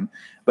time,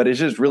 but it's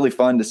just really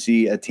fun to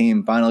see a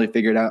team finally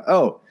figure it out.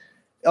 Oh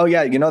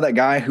yeah, that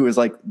guy who is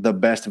like the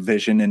best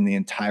vision in the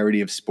entirety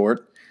of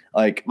sport.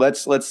 Like,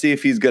 let's see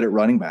if he's good at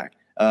running back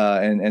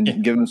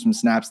and give him some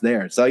snaps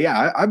there. So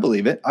yeah, I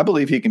believe it. I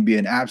believe he can be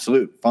an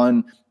absolute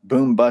fun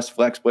boom bust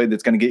flex play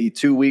that's going to get you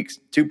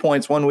 2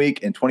 points 1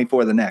 week and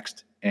 24 the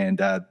next.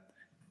 And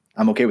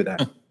I'm okay with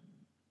that.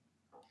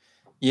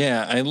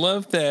 Yeah, I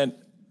love that.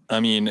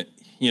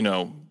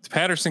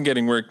 Patterson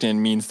getting worked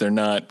in means they're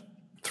not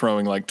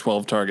throwing like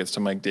 12 targets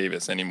to Mike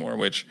Davis anymore,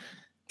 which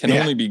can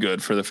only be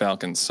good for the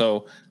Falcons.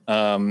 So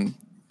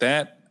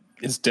that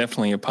is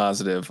definitely a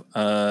positive.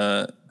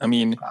 I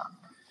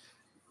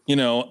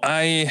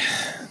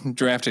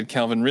drafted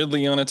Calvin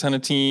Ridley on a ton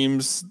of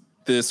teams.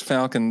 This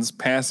Falcons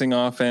passing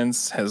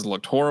offense has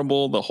looked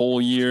horrible the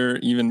whole year.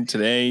 Even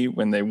today,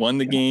 when they won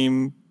the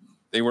game,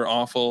 they were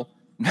awful.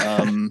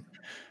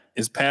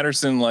 is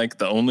Patterson like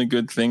the only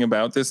good thing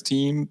about this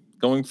team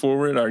going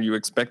forward? Are you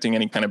expecting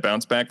any kind of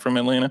bounce back from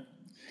Atlanta?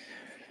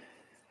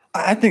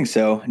 I think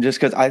so, just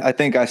because I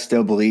think I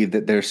still believe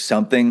that there's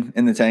something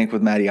in the tank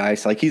with Matty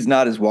Ice. Like, he's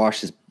not as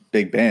washed as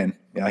Big Ben.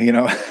 That's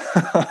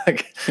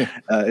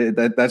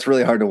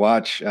really hard to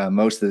watch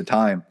most of the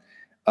time.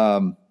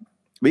 But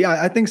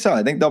yeah, I think so.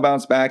 I think they'll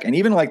bounce back. And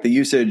even like the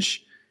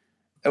usage,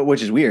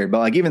 which is weird, but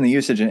like even the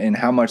usage and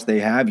how much they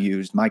have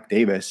used, Mike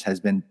Davis has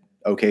been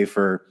okay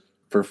for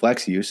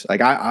flex use.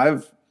 Like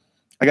I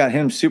got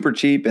him super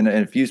cheap in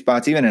a few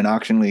spots, even in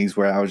auction leagues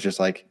where I was just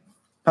like,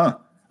 I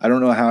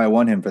don't know how I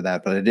won him for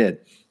that, but I did.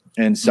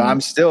 And so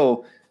I'm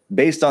still,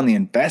 based on the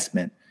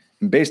investment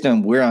and based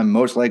on where I'm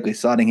most likely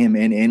slotting him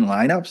in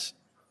lineups,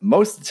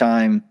 most of the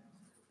time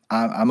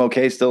I'm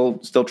okay still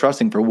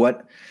trusting for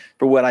what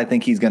I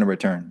think he's going to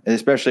return,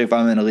 especially if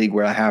I'm in a league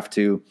where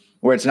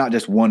where it's not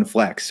just one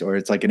flex, or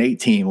it's like an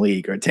 8-team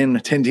league or a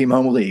 10-team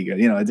home league.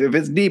 If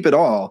it's deep at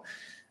all,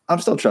 I'm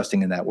still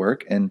trusting in that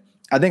work. And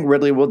I think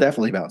Ridley will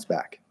definitely bounce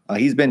back.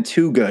 He's been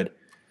too good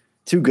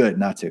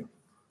not to.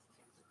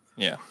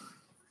 Yeah.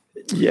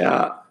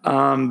 Yeah.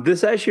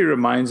 This actually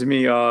reminds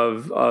me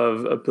of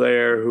a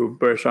player who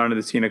burst onto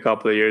the scene a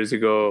couple of years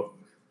ago,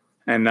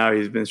 and now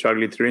he's been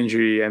struggling through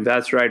injury. And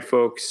that's right,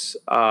 folks.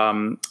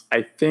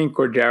 I think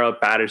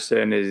Cordarrelle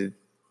Patterson is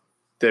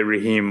the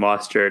Raheem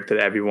Mostert that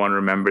everyone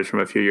remembers from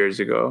a few years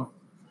ago,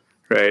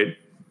 right?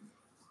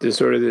 There's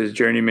sort of this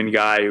journeyman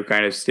guy who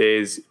kind of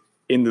stays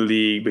in the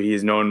league, but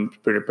he's known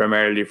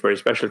primarily for his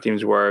special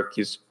teams work.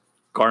 He's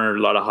garnered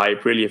a lot of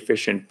hype, really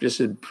efficient, just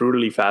a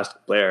brutally fast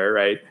player,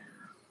 right?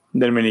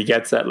 And then when he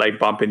gets that like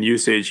bump in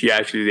usage, he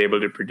actually is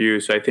able to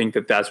produce. So I think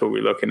that's what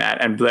we're looking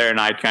at. And Blair and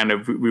I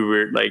we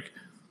were like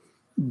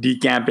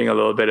decamping a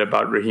little bit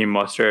about Raheem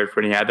Mostert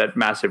when he had that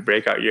massive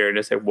breakout year. And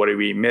it's like, what did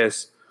we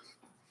miss?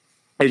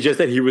 It's just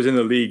that he was in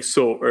the league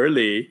so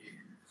early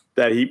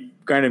that he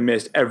kind of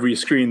missed every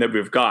screen that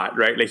we've got,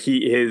 right? Like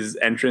his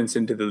entrance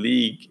into the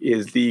league,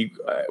 it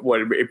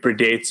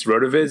predates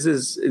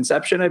RotoViz's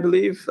inception, I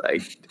believe.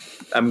 Like,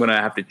 I'm going to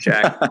have to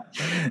check.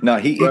 No,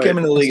 he came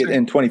into the league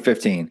in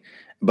 2015.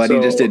 But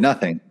he just did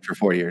nothing for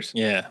 4 years.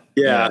 Yeah.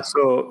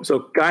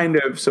 So kind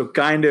of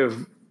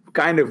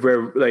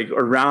where, like,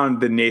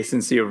 around the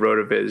nascency of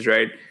RotoViz,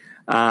 right?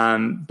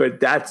 But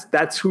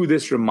that's who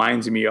this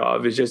reminds me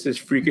of. Is just this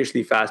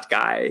freakishly fast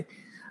guy,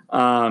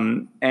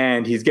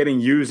 and he's getting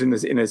used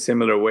in a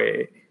similar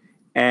way.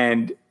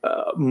 And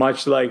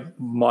much like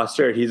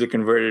Mostert, he's a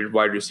converted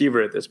wide receiver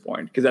at this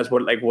point, because that's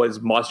what like was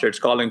Mostert's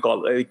calling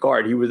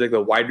card. He was like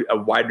a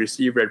wide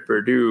receiver at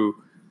Purdue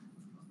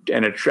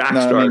and a track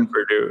star at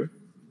Purdue.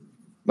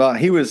 Well,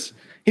 he was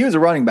a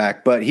running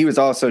back, but he was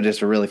also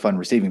just a really fun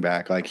receiving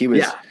back. Like he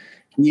and I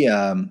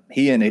don't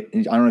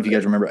know if you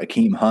guys remember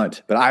Akeem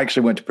Hunt, but I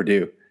actually went to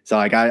Purdue. So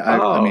like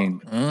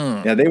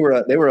yeah, they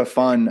were a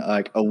fun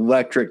like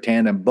electric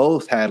tandem.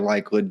 Both had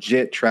like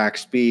legit track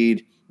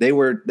speed. They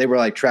were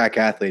like track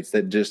athletes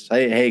that just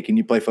hey, can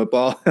you play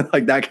football?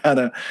 like that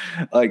kind of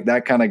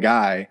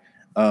guy.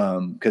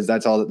 Because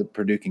that's all that the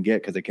Purdue can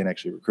get, because they can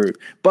actually recruit.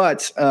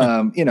 But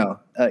he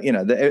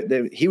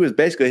was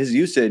basically, his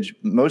usage,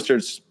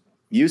 Mostert's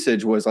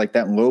usage was like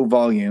that low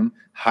volume,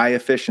 high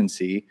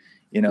efficiency.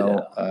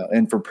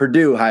 And for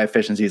Purdue, high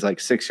efficiency is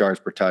like 6 yards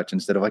per touch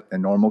instead of like the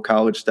normal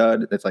college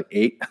stud that's like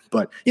 8.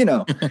 But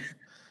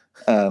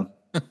I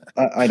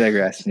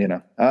digress.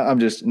 I'm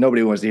just,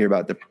 nobody wants to hear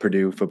about the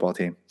Purdue football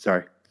team.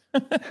 Sorry.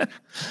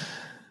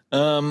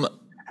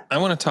 I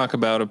want to talk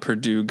about a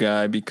Purdue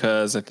guy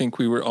because I think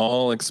we were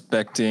all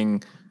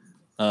expecting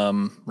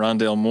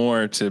Rondale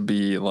Moore to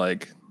be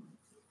like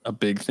a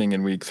big thing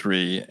in week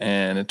 3.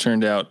 And it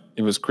turned out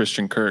it was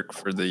Christian Kirk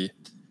for the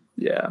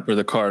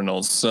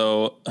Cardinals.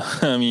 So,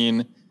 I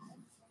mean,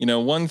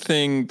 one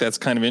thing that's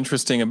kind of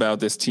interesting about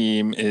this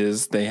team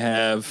is they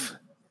have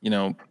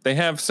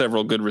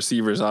several good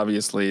receivers.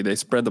 Obviously, they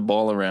spread the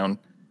ball around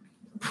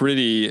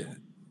pretty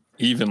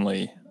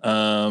evenly.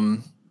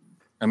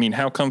 I mean,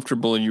 how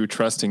comfortable are you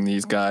trusting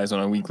these guys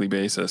on a weekly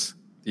basis,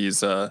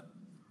 these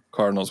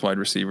Cardinals wide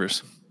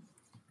receivers?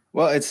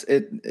 Well,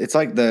 it's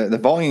like the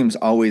volume's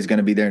always going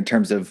to be there in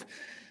terms of,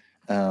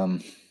 I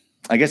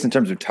guess, in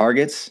terms of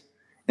targets.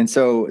 And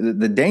so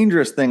the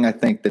dangerous thing, I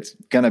think, that's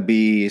going to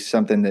be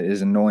something that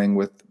is annoying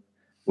with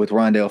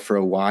Rondale for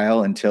a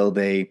while until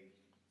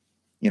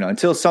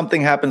until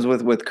something happens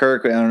with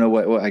Kirk. I don't know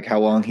what like how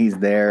long he's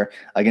there.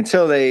 Like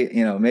until they,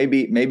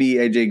 maybe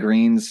AJ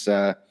Green's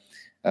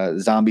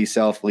zombie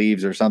self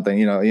leaves or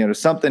something,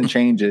 something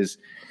changes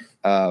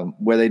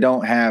where they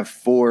don't have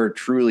 4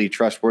 truly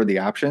trustworthy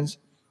options.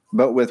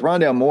 But with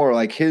Rondale Moore,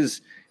 like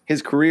his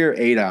career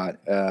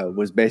ADOT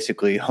was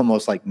basically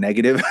almost like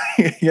negative,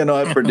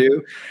 at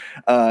Purdue.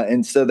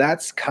 And so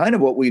that's kind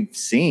of what we've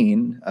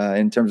seen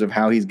in terms of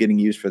how he's getting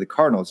used for the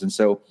Cardinals. And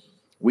so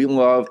we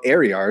love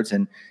air yards,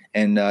 and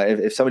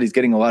if somebody's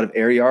getting a lot of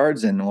air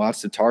yards and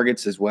lots of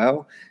targets as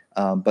well,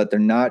 but they're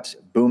not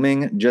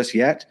booming just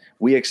yet,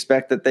 we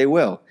expect that they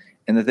will.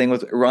 And the thing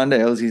with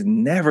Rondale is he's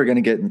never going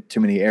to get too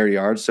many air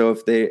yards. So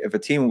if a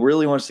team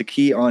really wants to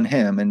key on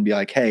him and be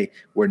like, hey,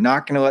 we're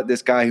not going to let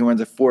this guy who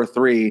runs a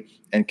 4.3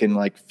 and can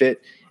like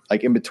fit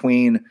like in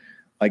between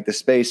like the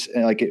space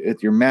and like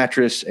your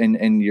mattress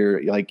and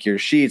your like your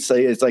sheets.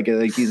 It's like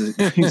he's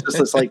just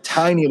this like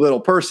tiny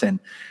little person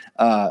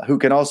who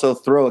can also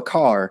throw a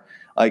car.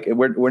 Like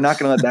we're not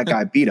going to let that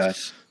guy beat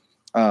us.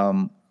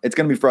 It's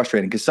going to be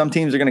frustrating because some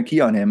teams are going to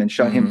key on him and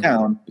shut him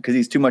down because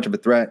he's too much of a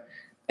threat.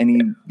 And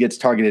he gets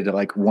targeted at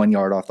like 1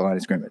 yard off the line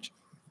of scrimmage.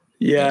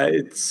 Yeah,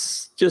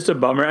 it's just a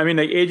bummer. I mean,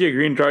 like AJ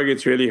Green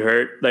targets really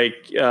hurt. Like,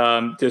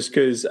 just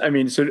because I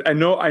mean, so I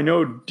know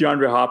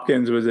DeAndre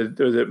Hopkins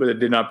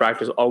did not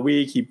practice all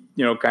week. He,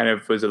 kind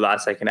of was the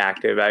last second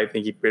active. I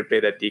think he played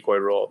that decoy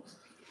role.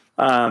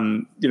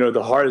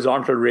 The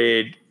horizontal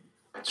raid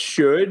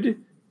should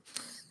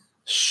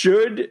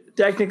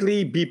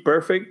technically be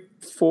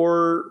perfect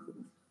for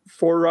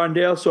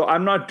Rondale. So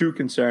I'm not too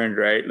concerned,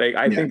 right? Like,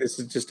 I think this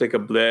is just like a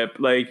blip.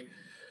 Like,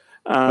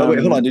 wait,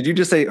 hold on. Did you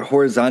just say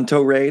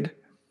horizontal raid?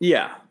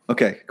 Yeah.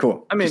 Okay,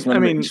 cool. Just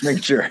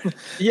make sure.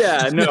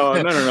 Yeah, no.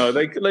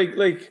 Like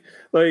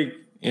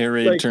air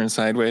raid turns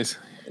sideways.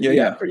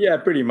 Yeah,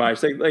 pretty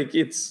much. Like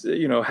it's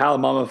Hal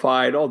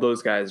Mummified, all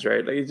those guys,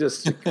 right? Like it's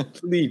just a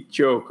complete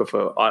joke of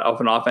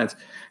an offense.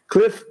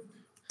 Cliff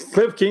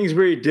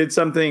Kingsbury did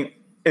something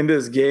in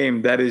this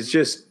game that is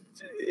just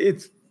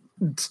it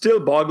still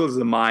boggles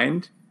the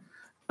mind.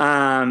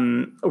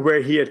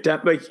 Where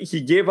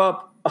he gave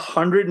up a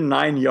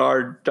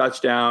 109-yard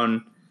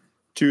touchdown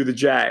to the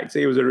Jags.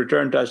 It was a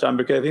return touchdown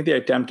because I think they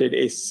attempted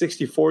a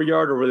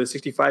 64-yard or a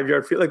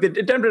 65-yard field. Like they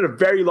attempted a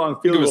very long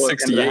field goal. It was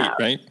 68,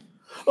 right?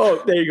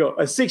 Oh, there you go.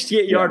 A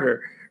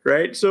 68-yarder,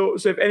 right? So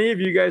if any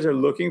of you guys are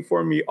looking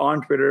for me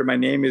on Twitter, my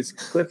name is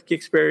Cliff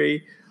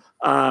Kingsbury.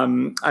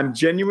 I'm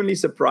genuinely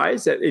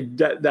surprised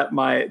that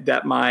my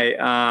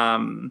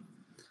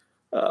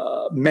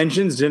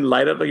mentions didn't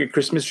light up like a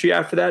Christmas tree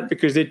after that,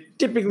 because they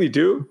typically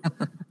do.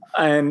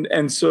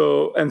 and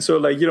so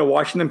like,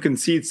 watching them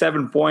concede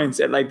 7 points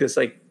at like this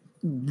like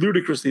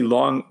ludicrously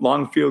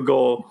long field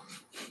goal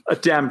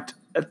attempt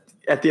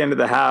at the end of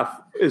the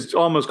half is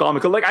almost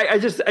comical. Like I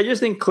just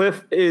think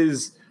Cliff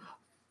is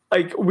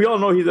like, we all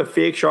know he's a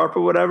fake sharp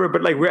or whatever,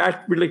 but like we're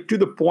like to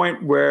the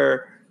point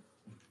where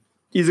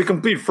he's a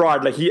complete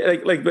fraud. Like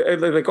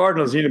the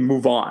Cardinals need to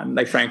move on.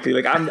 Like, frankly,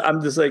 like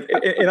I'm just like,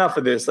 enough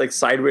of this, like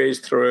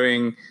sideways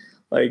throwing,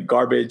 like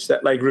garbage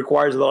that like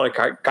requires a lot of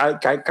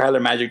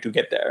Kyler magic to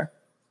get there.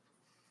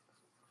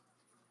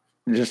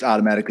 Just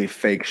automatically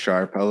fake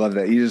sharp. I love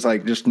that. He's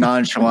just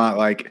nonchalant,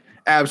 like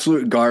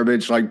absolute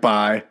garbage. Like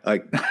bye.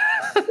 Like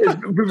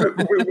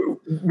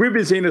we've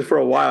been saying this for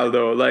a while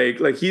though.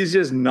 Like he's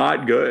just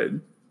not good.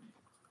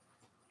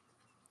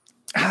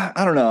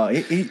 I don't know.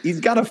 He's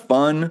got a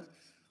fun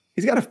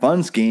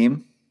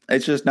scheme.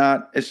 It's just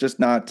not. I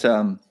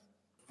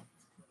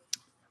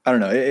don't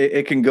know.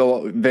 It can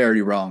go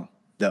very wrong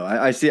though.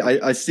 I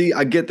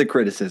get the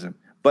criticism,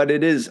 but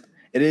it is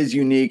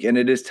unique and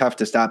it is tough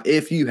to stop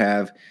if you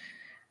have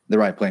the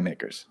right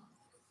playmakers.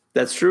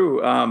 That's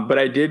true. But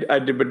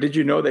did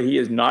you know that he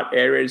is not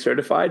Air Raid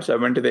certified? So I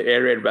went to the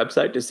Air Raid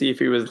website to see if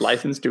he was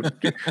licensed to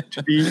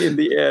be in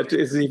the air,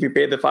 to see if he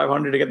paid the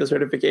 $500 to get the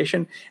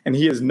certification, and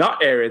he is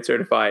not Air Raid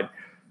certified.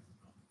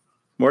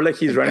 More like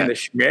he's running the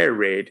Schmear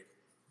raid.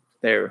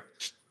 There.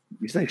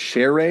 You say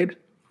share raid?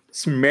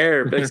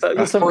 Schmear. Like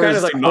some kind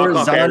of like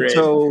knockoff Air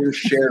Raid.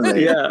 Share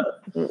raid. Yeah.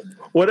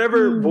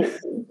 Whatever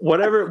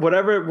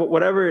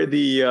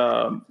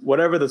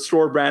the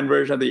store brand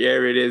version of the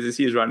Air Raid is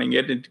he's running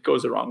it, it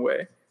goes the wrong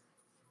way.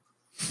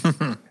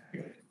 Now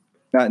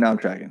I'm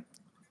tracking.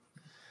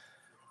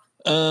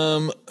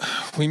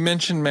 We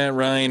mentioned Matt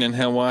Ryan and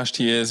how washed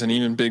he is, and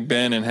even Big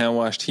Ben and how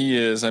washed he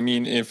is. I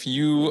mean, if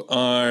you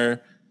are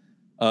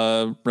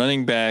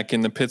running back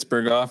in the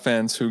Pittsburgh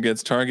offense who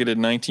gets targeted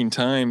 19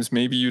 times,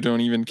 maybe you don't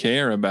even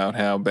care about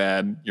how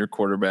bad your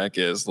quarterback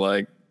is.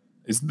 Like,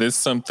 is this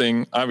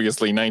something?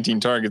 Obviously, 19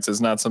 targets is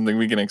not something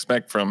we can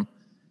expect from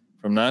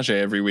Najee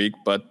every week,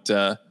 but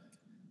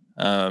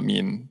I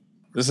mean,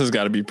 this has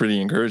got to be pretty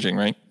encouraging,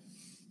 right?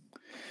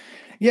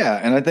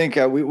 Yeah, and I think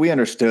we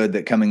understood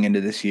that coming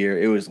into this year,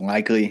 it was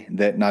likely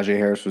that Najee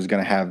Harris was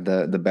going to have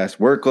the best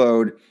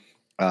workload.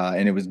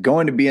 And it was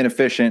going to be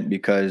inefficient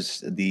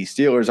because the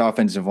Steelers'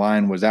 offensive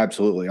line was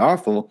absolutely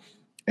awful,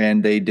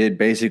 and they did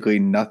basically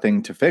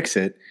nothing to fix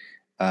it.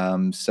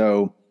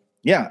 So,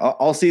 yeah,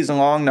 all season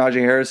long,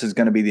 Najee Harris is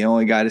going to be the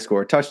only guy to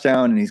score a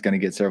touchdown, and he's going to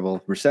get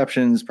several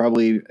receptions,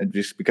 probably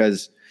just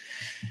because,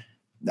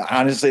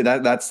 honestly,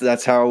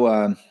 that's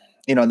how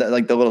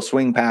like the little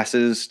swing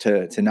passes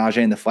to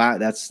Najee in the flat.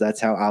 That's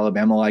how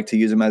Alabama like to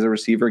use him as a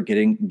receiver.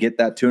 Get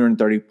that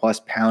 230 plus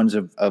pounds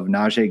of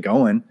Najee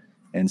going,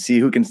 and see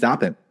who can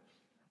stop him.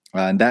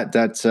 And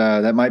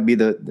that might be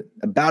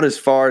about as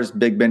far as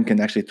Big Ben can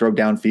actually throw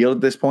downfield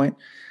at this point.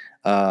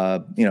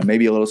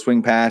 Maybe a little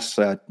swing pass,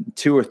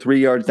 2 or 3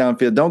 yards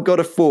downfield. Don't go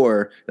to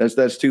 4.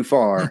 That's too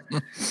far.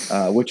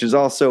 Which is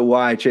also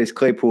why Chase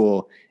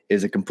Claypool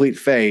is a complete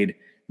fade,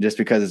 just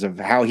because of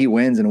how he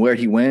wins and where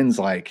he wins.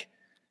 Like,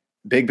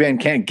 Big Ben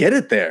can't get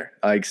it there.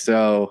 Like,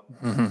 so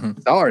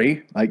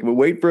sorry. Like, we'll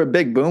wait for a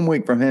big boom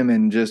week from him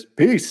and just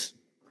peace.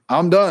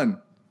 I'm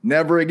done.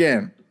 Never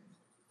again.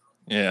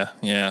 Yeah.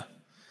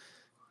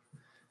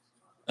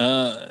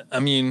 I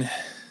mean,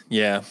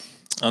 yeah.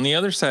 On the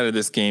other side of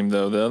this game,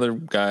 though, the other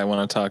guy I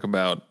want to talk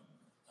about,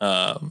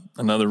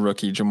 another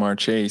rookie, Ja'Marr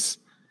Chase,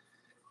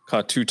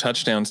 caught 2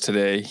 touchdowns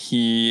today.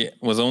 He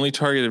was only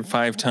targeted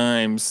 5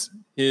 times.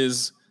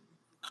 His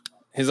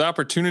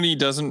opportunity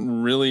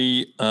doesn't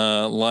really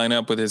line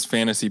up with his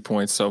fantasy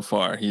points so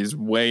far. He's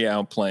way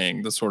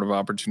outplaying the sort of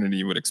opportunity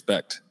you would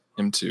expect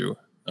him to,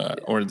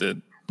 or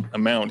the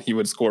amount he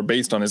would score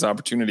based on his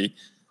opportunity.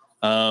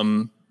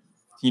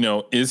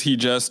 Is he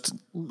just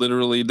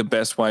literally the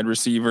best wide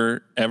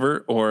receiver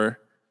ever, or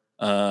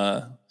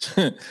how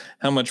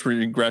much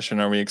regression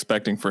are we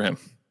expecting for him?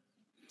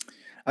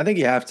 I think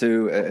you have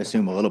to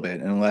assume a little bit,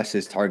 unless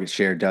his target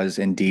share does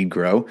indeed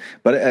grow.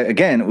 But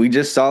again, we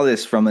just saw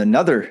this from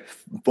another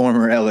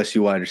former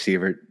LSU wide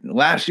receiver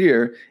last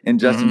year in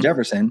Justin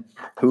Jefferson,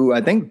 who I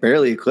think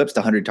barely eclipsed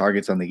 100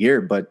 targets on the year,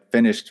 but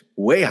finished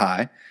way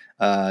high.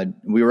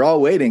 We were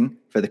all waiting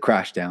for the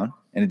crash down,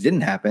 and it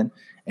didn't happen.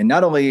 And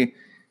not only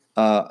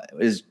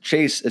is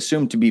Chase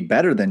assumed to be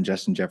better than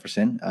Justin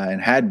Jefferson and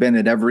had been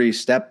at every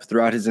step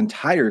throughout his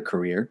entire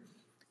career,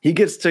 he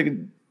gets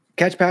to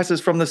catch passes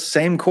from the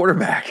same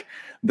quarterback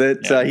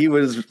that he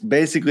was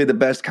basically the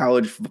best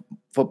college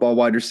football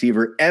wide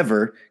receiver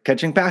ever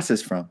catching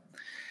passes from.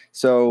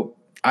 So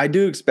I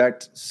do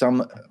expect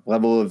some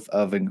level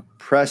of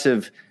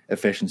impressive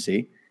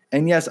efficiency.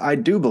 And yes, I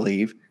do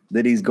believe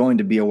that he's going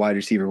to be a wide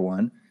receiver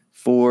 1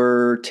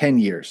 for 10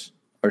 years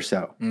or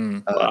so.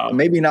 Wow.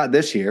 Maybe not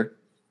this year,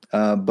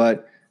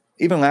 but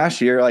even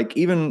last year, like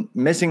even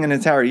missing an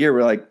entire year,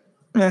 we're like,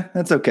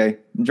 that's okay.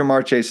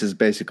 Ja'Marr Chase is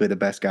basically the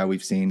best guy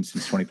we've seen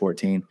since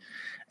 2014.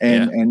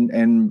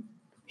 And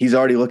he's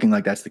already looking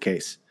like that's the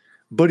case.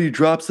 But he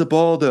drops the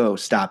ball though.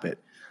 Stop it.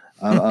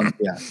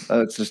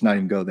 Let's just not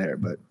even go there.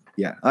 But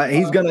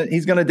he's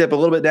gonna dip a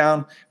little bit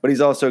down, but he's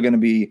also gonna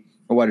be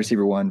a wide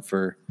receiver 1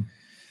 for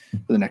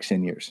the next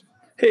 10 years.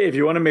 Hey, if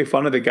you want to make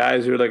fun of the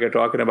guys who are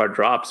talking about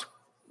drops,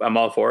 I'm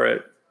all for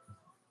it.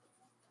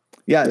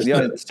 Yeah.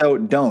 So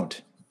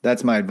don't.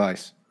 That's my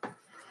advice.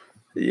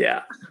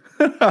 Yeah.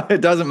 It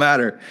doesn't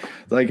matter.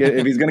 Like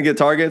if he's going to get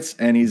targets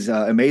and he's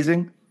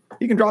amazing,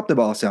 he can drop the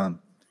ball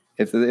some.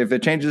 If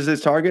it changes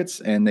his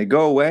targets and they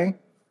go away,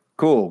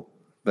 cool.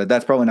 But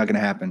that's probably not going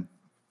to happen.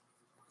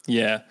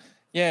 Yeah.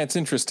 Yeah, it's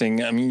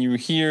interesting. I mean, you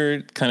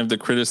hear kind of the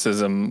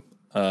criticism,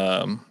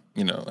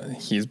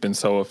 he's been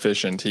so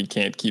efficient, he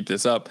can't keep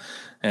this up.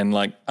 And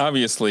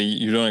obviously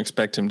you don't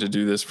expect him to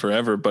do this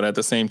forever. But at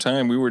the same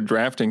time, we were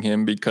drafting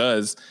him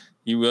because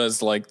he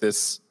was like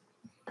this,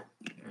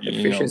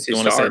 efficiency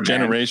don't want to say star,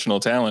 generational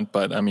talent,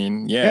 but I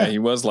mean, he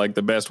was like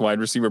the best wide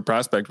receiver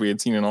prospect we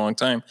had seen in a long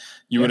time.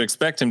 You would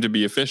expect him to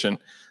be efficient.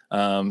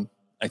 I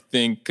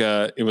think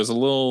it was a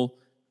little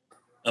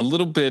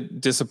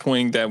bit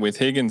disappointing that with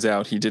Higgins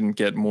out, he didn't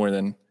get more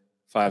than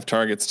 5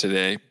 targets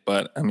today.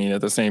 But I mean,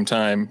 at the same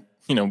time,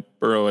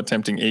 Burrow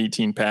attempting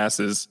 18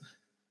 passes,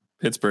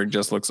 Pittsburgh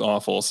just looks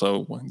awful.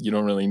 So you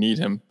don't really need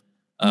him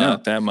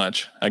that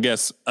much. I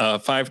guess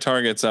 5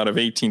 targets out of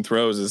 18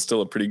 throws is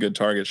still a pretty good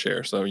target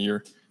share. So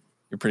you're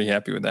pretty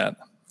happy with that.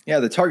 Yeah,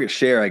 the target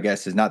share, I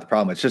guess, is not the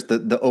problem. It's just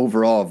the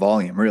overall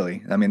volume,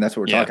 really. I mean, that's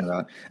what we're talking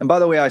about. And by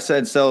the way, I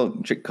said sell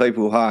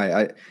Claypool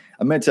high.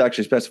 I meant to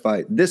actually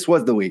specify this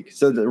was the week.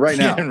 So right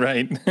now,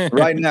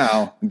 right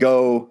now,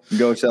 go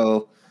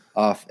sell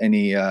off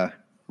any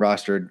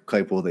rostered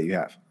Claypool that you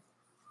have.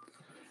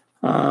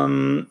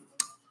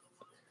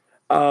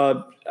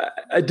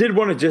 I did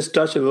want to just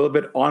touch a little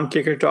bit on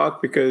kicker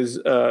talk because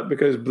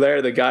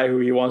Blair, the guy who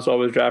he wants to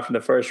always draft in the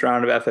first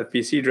round of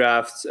FFPC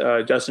drafts,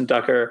 Justin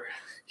Tucker,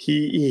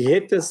 he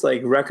hit this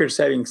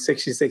record-setting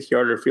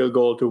 66-yarder field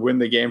goal to win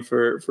the game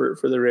for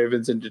the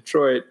Ravens in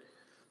Detroit.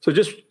 So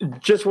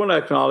just want to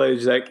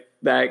acknowledge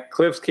that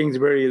Cliff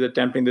Kingsbury is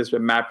attempting this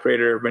with Matt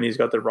Prater when he's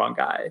got the wrong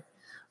guy.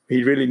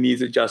 He really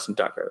needs a Justin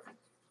Tucker.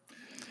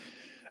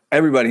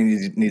 Everybody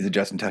needs a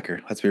Justin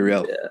Tucker. Let's be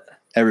real. Yeah.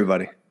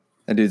 Everybody.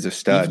 That dude's a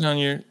stud.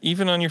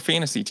 Even on your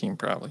fantasy team,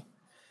 probably.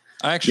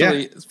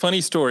 Funny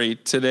story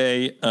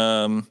today.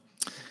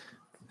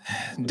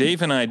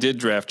 Dave and I did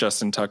draft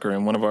Justin Tucker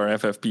in one of our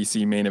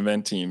FFPC main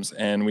event teams,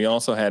 and we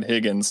also had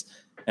Higgins.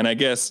 And I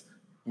guess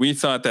we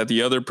thought that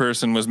the other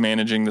person was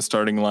managing the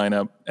starting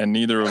lineup, and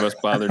neither of us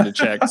bothered to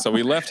check. So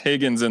we left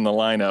Higgins in the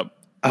lineup.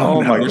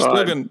 Oh my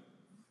God.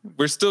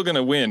 We're still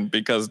gonna win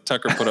because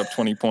Tucker put up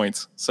 20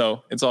 points.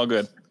 So it's all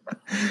good.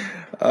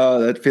 Oh,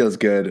 that feels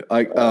good.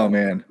 Oh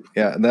man.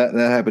 Yeah, that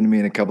happened to me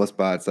in a couple of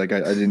spots. I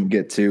didn't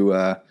get to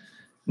I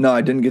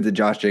didn't get to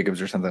Josh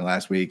Jacobs or something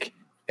last week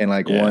and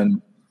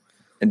one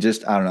and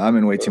just I don't know, I'm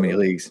in way too many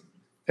leagues.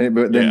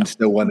 But then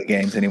still won the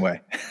games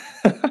anyway.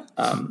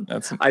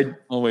 That's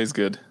always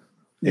good.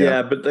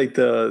 Yeah, but I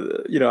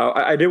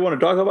did want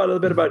to talk about a little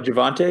bit about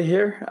Javonte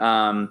here.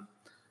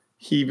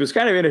 He was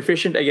kind of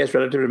inefficient, I guess,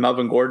 relative to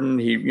Melvin Gordon.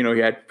 He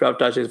had 12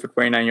 touches for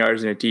 29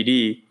 yards and a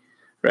TD,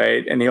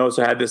 right? And he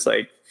also had this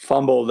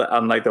fumbled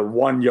on like the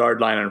 1 yard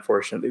line.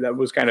 Unfortunately, that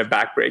was kind of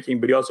backbreaking.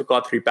 But he also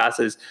caught 3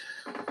 passes.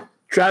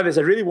 Travis,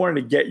 I really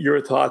wanted to get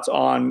your thoughts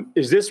on,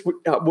 is this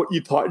what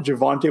you thought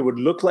Javonte would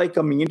look like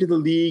coming into the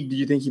league? Do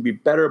you think he'd be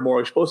better, more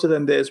explosive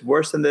than this,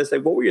 worse than this?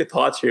 Like, what were your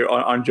thoughts here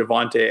on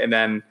Javonte? And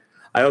then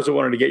I also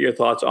wanted to get your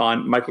thoughts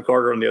on Michael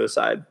Carter on the other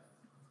side.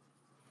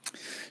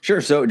 Sure.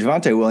 So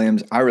Javonte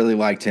Williams, I really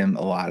liked him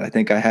a lot. I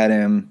think I had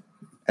him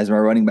as my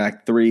running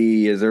back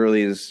 3 as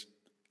early as,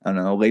 I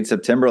don't know, late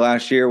September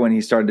last year when he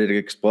started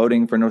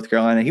exploding for North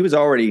Carolina. He was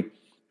already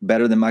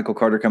better than Michael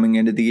Carter coming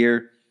into the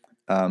year.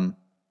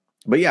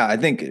 But yeah, I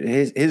think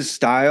his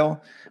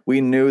style, we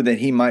knew that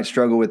he might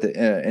struggle with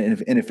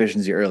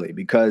inefficiency early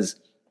because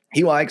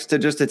he likes to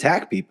just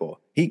attack people.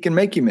 He can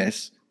make you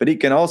miss, but he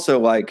can also,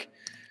 like,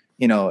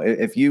 you know,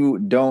 if you're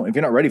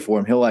not ready for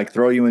him, he'll like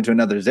throw you into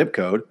another zip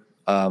code.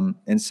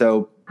 And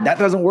so that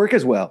doesn't work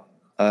as well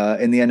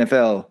in the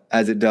NFL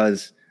as it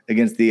does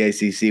against the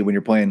ACC when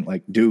you're playing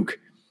like Duke,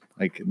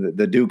 like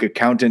the Duke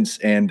accountants,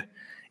 and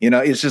you know,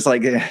 it's just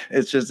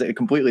a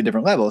completely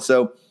different level.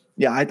 So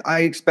yeah,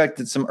 I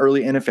expected some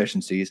early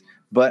inefficiencies,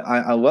 but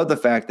I love the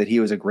fact that he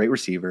was a great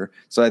receiver.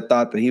 So I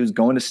thought that he was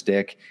going to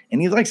stick,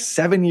 and he's like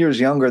 7 years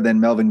younger than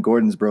Melvin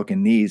Gordon's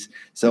broken knees.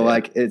 So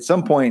like at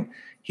some point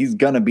he's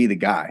going to be the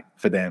guy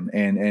for them.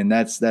 And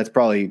that's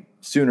probably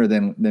sooner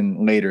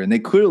than later. And they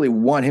clearly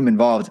want him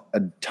involved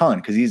a ton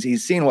because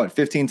he's seen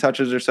 15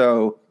 touches or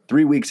so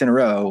 3 weeks in a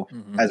row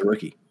as a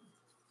rookie.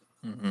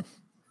 Mm-hmm.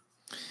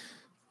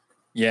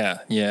 Yeah.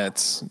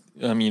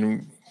 I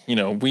mean, you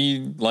know,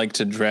 we like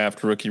to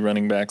draft rookie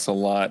running backs a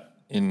lot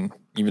even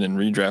in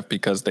redraft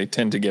because they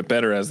tend to get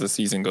better as the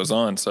season goes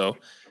on. So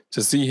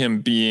to see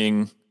him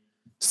getting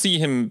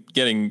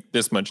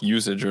this much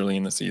usage early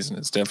in the season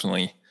is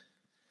definitely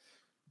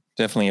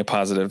a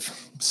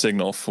positive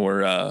signal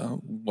for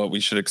what we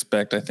should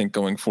expect, I think,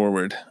 going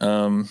forward.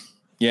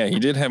 Yeah, he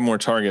did have more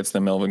targets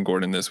than Melvin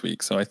Gordon this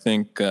week. So I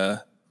think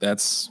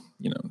that's,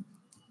 you know,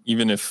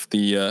 even if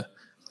the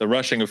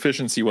rushing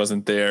efficiency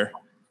wasn't there,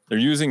 they're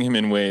using him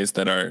in ways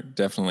that are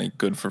definitely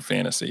good for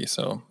fantasy.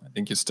 So I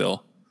think you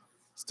still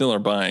are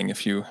buying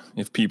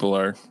if people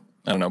are,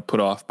 I don't know, put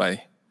off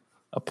by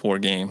a poor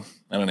game.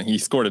 I don't know. He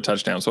scored a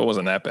touchdown, so it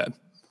wasn't that bad.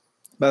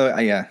 By the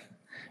way, yeah.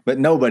 But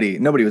nobody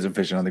was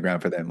efficient on the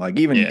ground for them. Like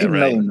even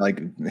though,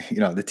 like, you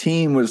know, the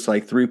team was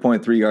like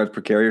 3.3 yards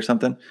per carry or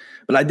something.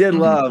 But I did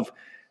love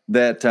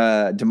that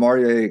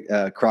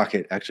Demario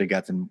Crockett actually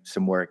got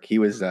some work. He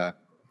was a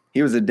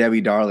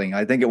Debbie darling.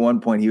 I think at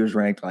one point he was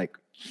ranked like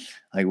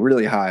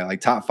really high, like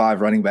top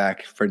 5 running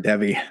back for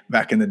Debbie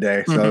back in the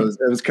day. So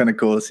it was kind of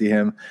cool to see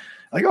him.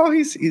 Like, oh,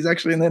 he's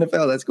actually in the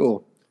NFL. That's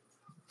cool.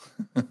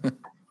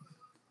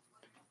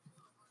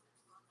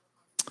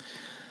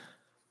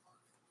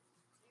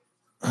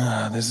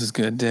 This is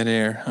good. Dead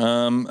air.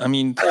 I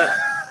mean,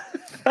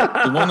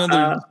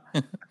 the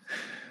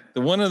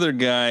one other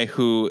guy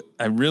who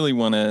I really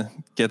want to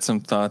get some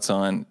thoughts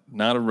on,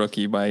 not a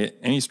rookie by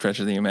any stretch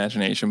of the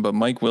imagination, but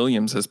Mike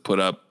Williams has put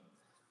up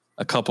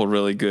a couple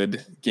really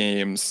good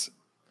games.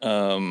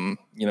 You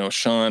know,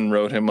 Sean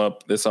wrote him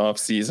up this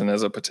offseason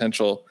as a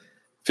potential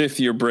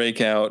 5th-year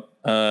breakout.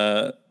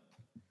 I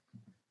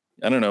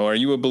don't know. Are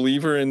you a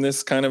believer in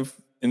this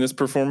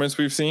performance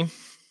we've seen?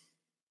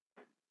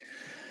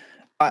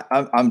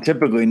 I'm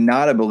typically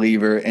not a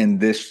believer in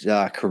this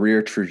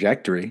career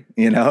trajectory.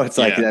 You know, it's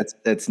like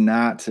that's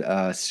not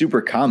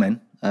super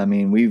common. I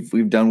mean,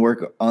 we've done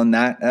work on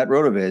that at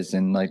RotoViz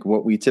and like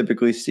what we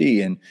typically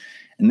see, and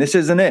this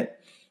isn't it.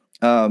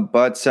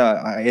 But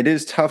it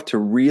is tough to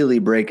really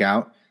break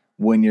out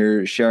when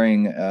you're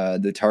sharing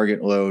the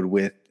target load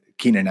with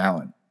Keenan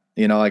Allen.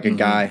 You know, like a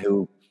guy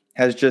who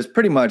has just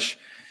pretty much,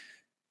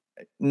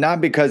 not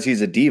because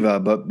he's a diva,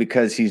 but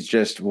because he's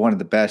just one of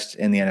the best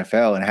in the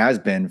NFL and has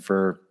been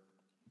for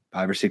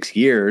 5 or 6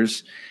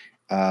 years.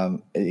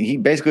 He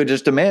basically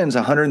just demands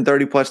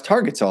 130 plus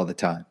targets all the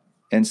time.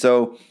 And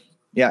so,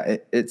 yeah,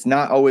 it's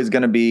not always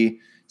going to be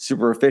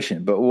super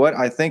efficient. But what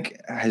I think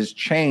has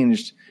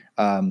changed,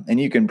 and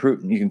you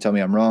can tell me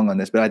I'm wrong on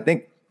this, but I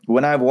think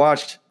when I've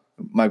watched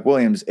Mike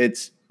Williams,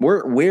 it's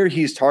where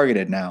he's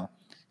targeted now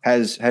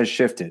has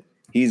shifted.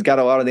 He's got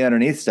a lot of the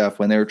underneath stuff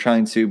when they were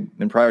trying to,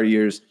 in prior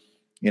years,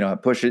 you know,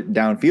 push it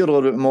downfield a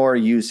little bit more,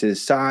 use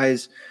his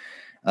size.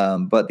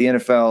 But the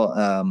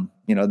NFL,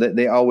 you know,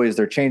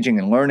 they're changing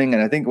and learning.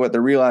 And I think what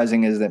they're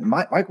realizing is that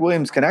Mike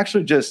Williams can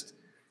actually just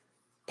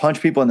punch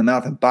people in the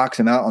mouth and box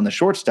him out on the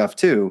short stuff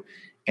too.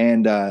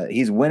 And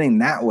he's winning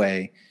that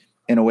way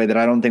in a way that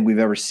I don't think we've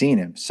ever seen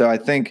him. So I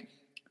think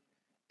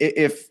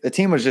if a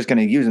team was just going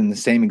to use him the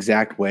same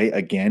exact way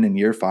again in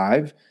year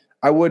 5,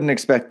 I wouldn't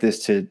expect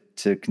this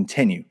to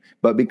continue.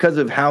 But because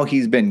of how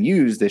he's been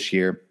used this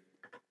year,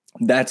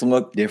 that's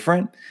looked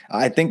different.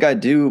 I think I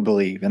do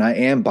believe, and I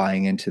am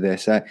buying into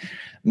this.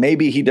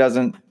 Maybe he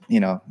doesn't, you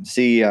know,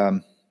 see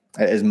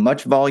as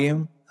much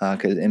volume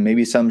and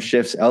maybe some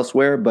shifts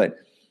elsewhere, but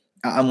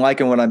I'm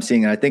liking what I'm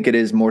seeing. And I think it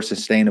is more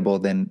sustainable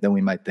than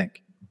we might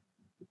think.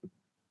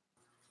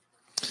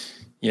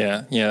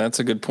 Yeah, that's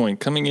a good point.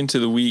 Coming into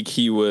the week,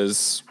 he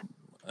was,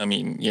 I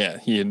mean, yeah,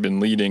 he had been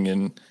leading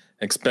in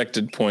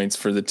expected points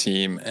for the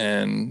team,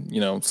 and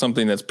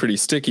something that's pretty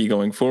sticky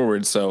going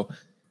forward. So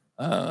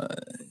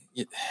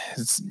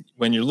it's,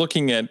 when you're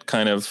looking at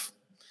kind of,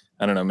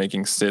 I don't know,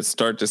 making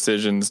start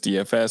decisions,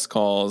 DFS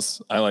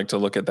calls, I like to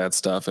look at that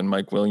stuff, and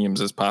Mike Williams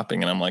is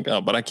popping, and I'm like,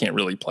 oh, but I can't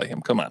really play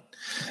him. Come on.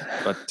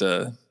 But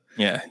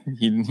yeah,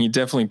 he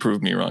definitely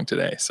proved me wrong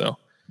today. So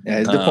yeah,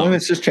 his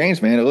deployment's just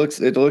changed, man. It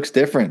looks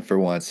different for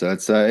once. So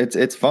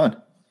it's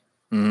fun.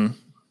 Mm-hmm.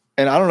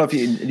 And I don't know if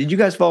did you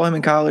guys follow him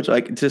in college?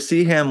 Like, to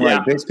see him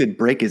like basically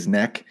break his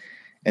neck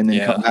and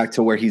then come back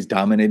to where he's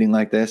dominating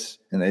like this,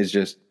 and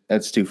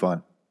that's too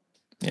fun.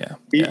 Yeah.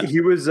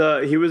 He was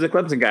a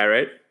Clemson guy,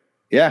 right?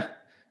 Yeah.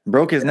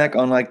 Broke his neck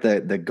on like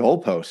the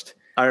goalpost.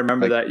 I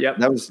remember that. Yep.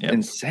 That was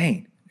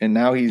insane. And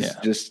now he's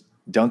just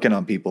dunking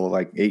on people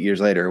like 8 years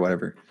later or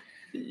whatever.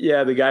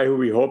 Yeah. The guy who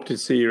we hope to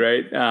see.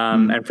 Right.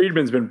 And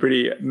Friedman's been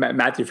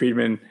Matthew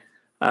Friedman,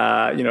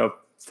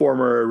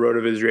 former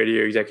RotoViz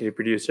radio executive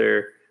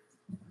producer.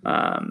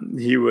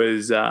 He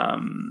was,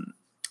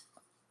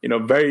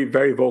 very,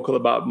 very vocal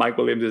about Mike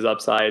Williams'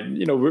 upside.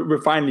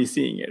 We're finally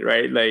seeing it,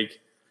 right? Like,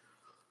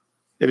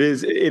 it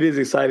is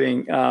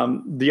exciting.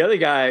 The other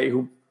guy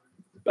who,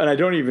 and I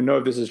don't even know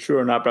if this is true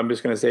or not, but I'm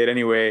just going to say it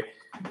anyway,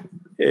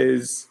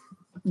 is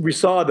we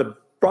saw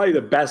probably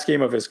the best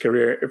game of his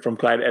career from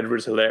Clyde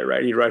Edwards-Helaire,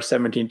 right? He rushed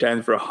 17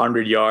 times for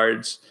 100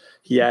 yards.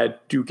 He had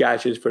 2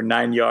 catches for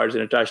 9 yards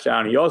and a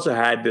touchdown. He also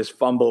had this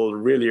fumble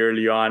really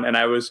early on, and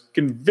I was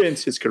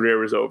convinced his career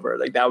was over.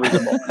 Like, that was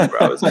the moment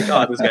where I was like,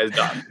 oh, this guy's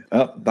done.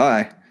 Oh,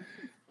 bye.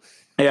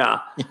 Yeah.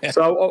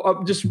 So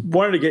I just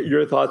wanted to get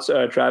your thoughts,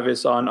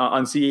 Travis, on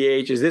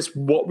CEH. Is this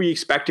what we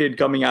expected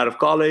coming out of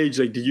college?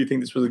 Like, did you think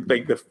this was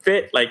like the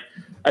fit? Like,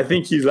 I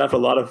think he's left a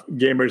lot of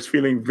gamers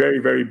feeling very,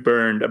 very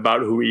burned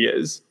about who he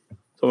is.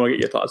 So I want to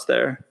get your thoughts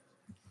there.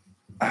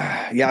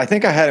 Yeah, I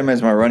think I had him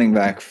as my running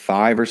back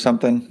 5 or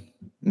something,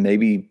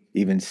 maybe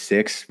even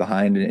 6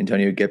 behind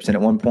Antonio Gibson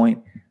at one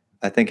point,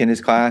 I think, in his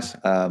class.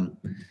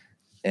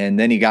 And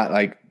then he got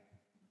like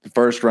the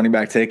first running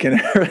back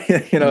taken.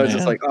 It's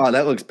just like, oh,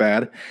 that looks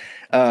bad.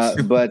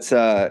 But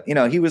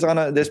he was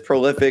on this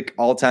prolific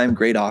all-time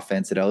great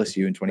offense at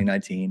LSU in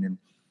 2019, and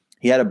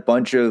he had a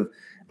bunch of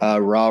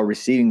raw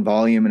receiving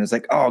volume, and it's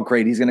like, oh,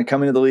 great, he's going to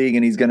come into the league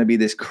and he's going to be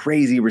this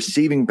crazy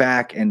receiving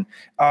back, and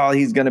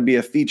he's going to be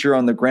a feature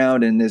on the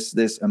ground in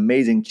this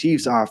amazing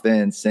Chiefs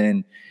offense,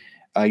 and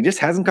he just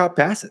hasn't caught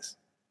passes.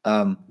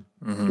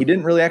 He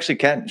didn't really actually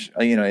catch,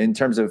 in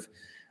terms of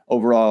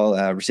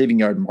overall receiving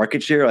yard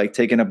market share, like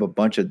taking up a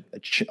bunch of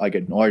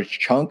a large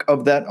chunk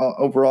of that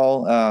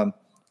overall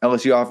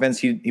LSU offense.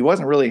 He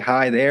wasn't really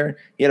high there.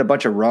 He had a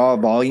bunch of raw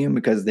volume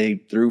because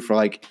they threw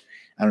for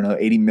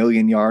 80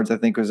 million yards, I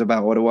think was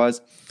about what it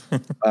was.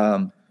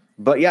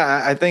 But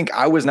yeah, I think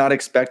I was not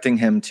expecting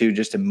him to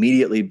just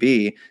immediately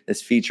be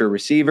this feature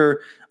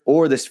receiver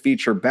or this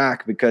feature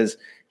back, because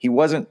he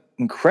wasn't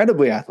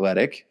incredibly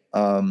athletic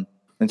in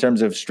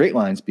terms of straight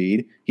line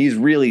speed. He's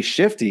really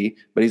shifty,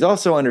 but he's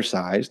also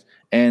undersized.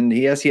 And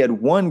he had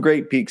one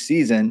great peak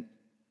season,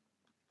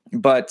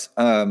 but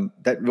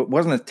that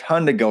wasn't a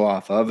ton to go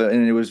off of.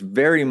 And it was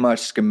very much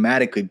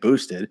schematically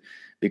boosted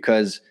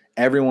because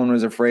everyone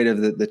was afraid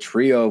of the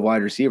trio of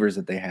wide receivers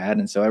that they had.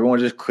 And so everyone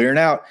was just clearing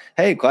out,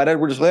 hey, Clyde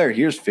Edwards-Helaire,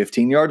 here's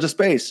 15 yards of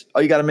space.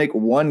 Oh, you got to make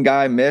one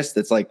guy miss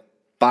that's like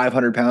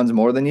 500 pounds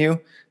more than you.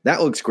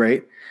 That looks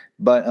great.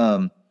 But,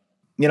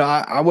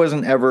 I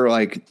wasn't ever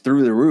like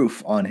through the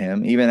roof on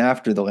him, even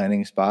after the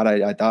landing spot.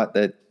 I thought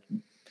that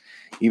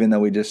even though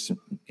we just,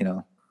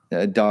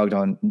 dogged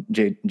on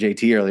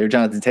JT earlier,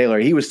 Jonathan Taylor,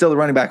 he was still the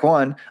running back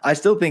 1. I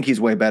still think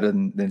he's way better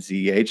than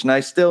CEH, and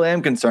I still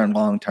am concerned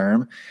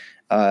long-term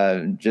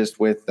just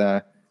with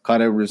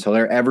Clyde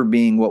Edwards-Helaire ever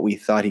being what we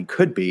thought he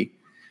could be.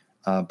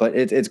 But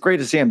it's great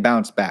to see him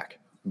bounce back.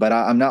 But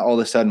I'm not all of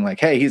a sudden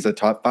like, hey, he's a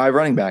top 5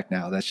 running back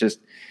now. That's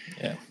just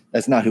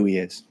that's not who he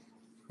is.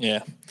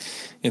 Yeah,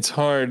 it's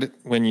hard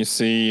when you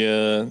see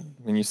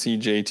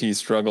JT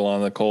struggle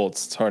on the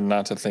Colts. It's hard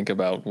not to think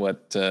about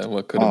what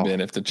could have been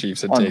if the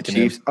Chiefs had taken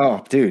him.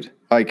 Oh, dude,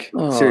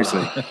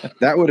 seriously,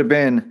 that would have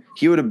been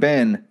he would have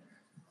been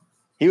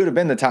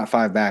the top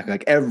 5 back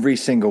like every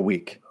single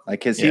week.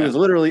 Like he was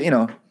literally,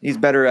 he's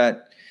better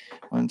at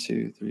 1,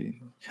 2, 3.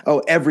 Oh,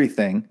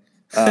 everything.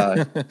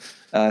 So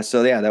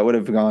that would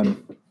have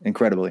gone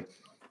incredibly.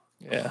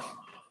 Yeah.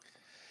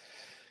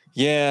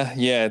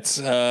 Yeah.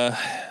 It's,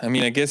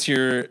 I guess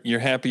you're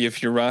happy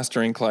if you're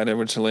rostering Clyde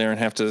Edwards-Helaire and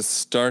have to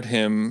start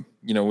him,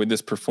 with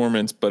this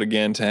performance. But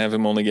again, to have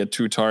him only get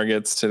 2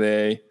 targets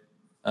today,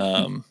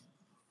 even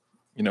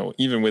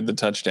with the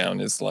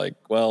touchdown is like,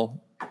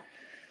 well,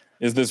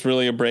 is this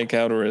really a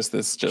breakout, or is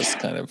this just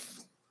kind of,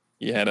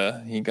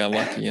 he got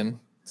lucky and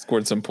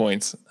scored some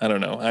points? I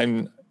don't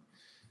know.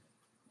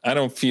 I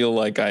don't feel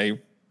like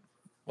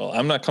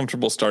I'm not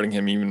comfortable starting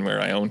him even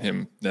where I own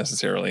him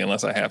necessarily,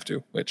 unless I have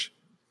to, which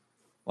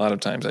a lot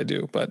of times I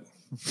do, but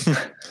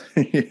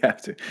you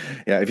have to.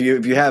 Yeah. If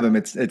you have him,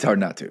 it's hard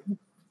not to.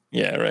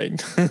 Yeah.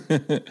 Right.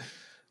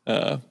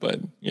 But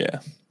yeah.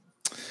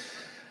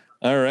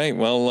 All right.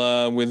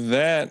 Well, with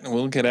that,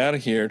 we'll get out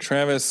of here.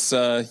 Travis,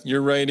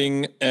 you're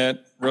writing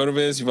at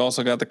RotoViz. You've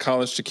also got the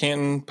College to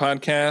Canton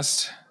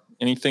podcast.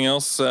 Anything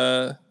else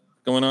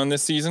going on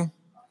this season?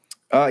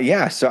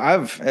 Yeah. So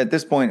at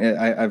this point,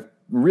 I've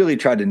really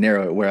tried to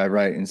narrow it where I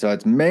write. And so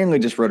it's mainly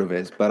just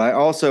RotoViz. But I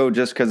also,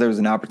 just because there was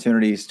an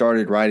opportunity,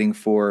 started writing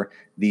for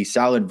the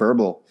Solid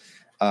Verbal.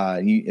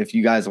 If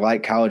you guys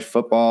like college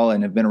football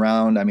and have been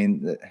around, I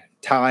mean,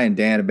 Ty and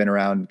Dan have been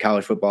around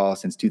college football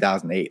since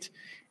 2008.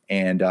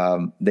 And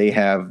they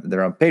have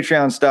their own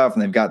Patreon stuff,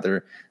 and they've got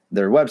their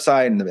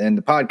website and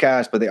the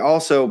podcast. But they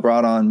also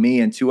brought on me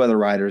and 2 other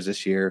writers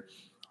this year.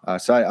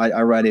 So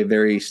I write a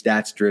very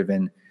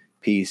stats-driven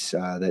piece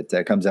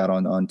that comes out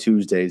on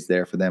Tuesdays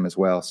there for them as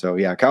well. So,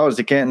 yeah, College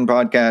to Canton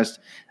podcast.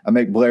 I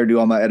make Blair do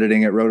all my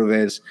editing at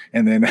RotoViz.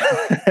 And then,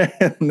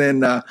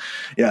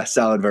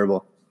 Solid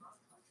Verbal.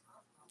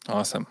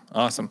 Awesome.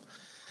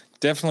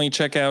 Definitely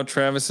check out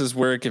Travis's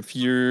work if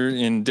you're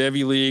in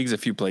Devy leagues,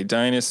 if you play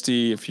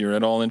Dynasty, if you're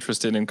at all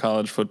interested in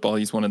college football.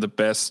 He's one of the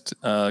best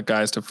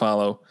guys to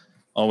follow,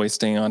 always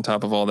staying on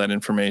top of all that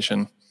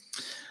information.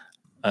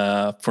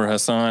 For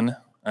Hassan,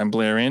 I'm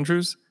Blair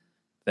Andrews.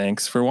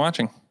 Thanks for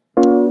watching.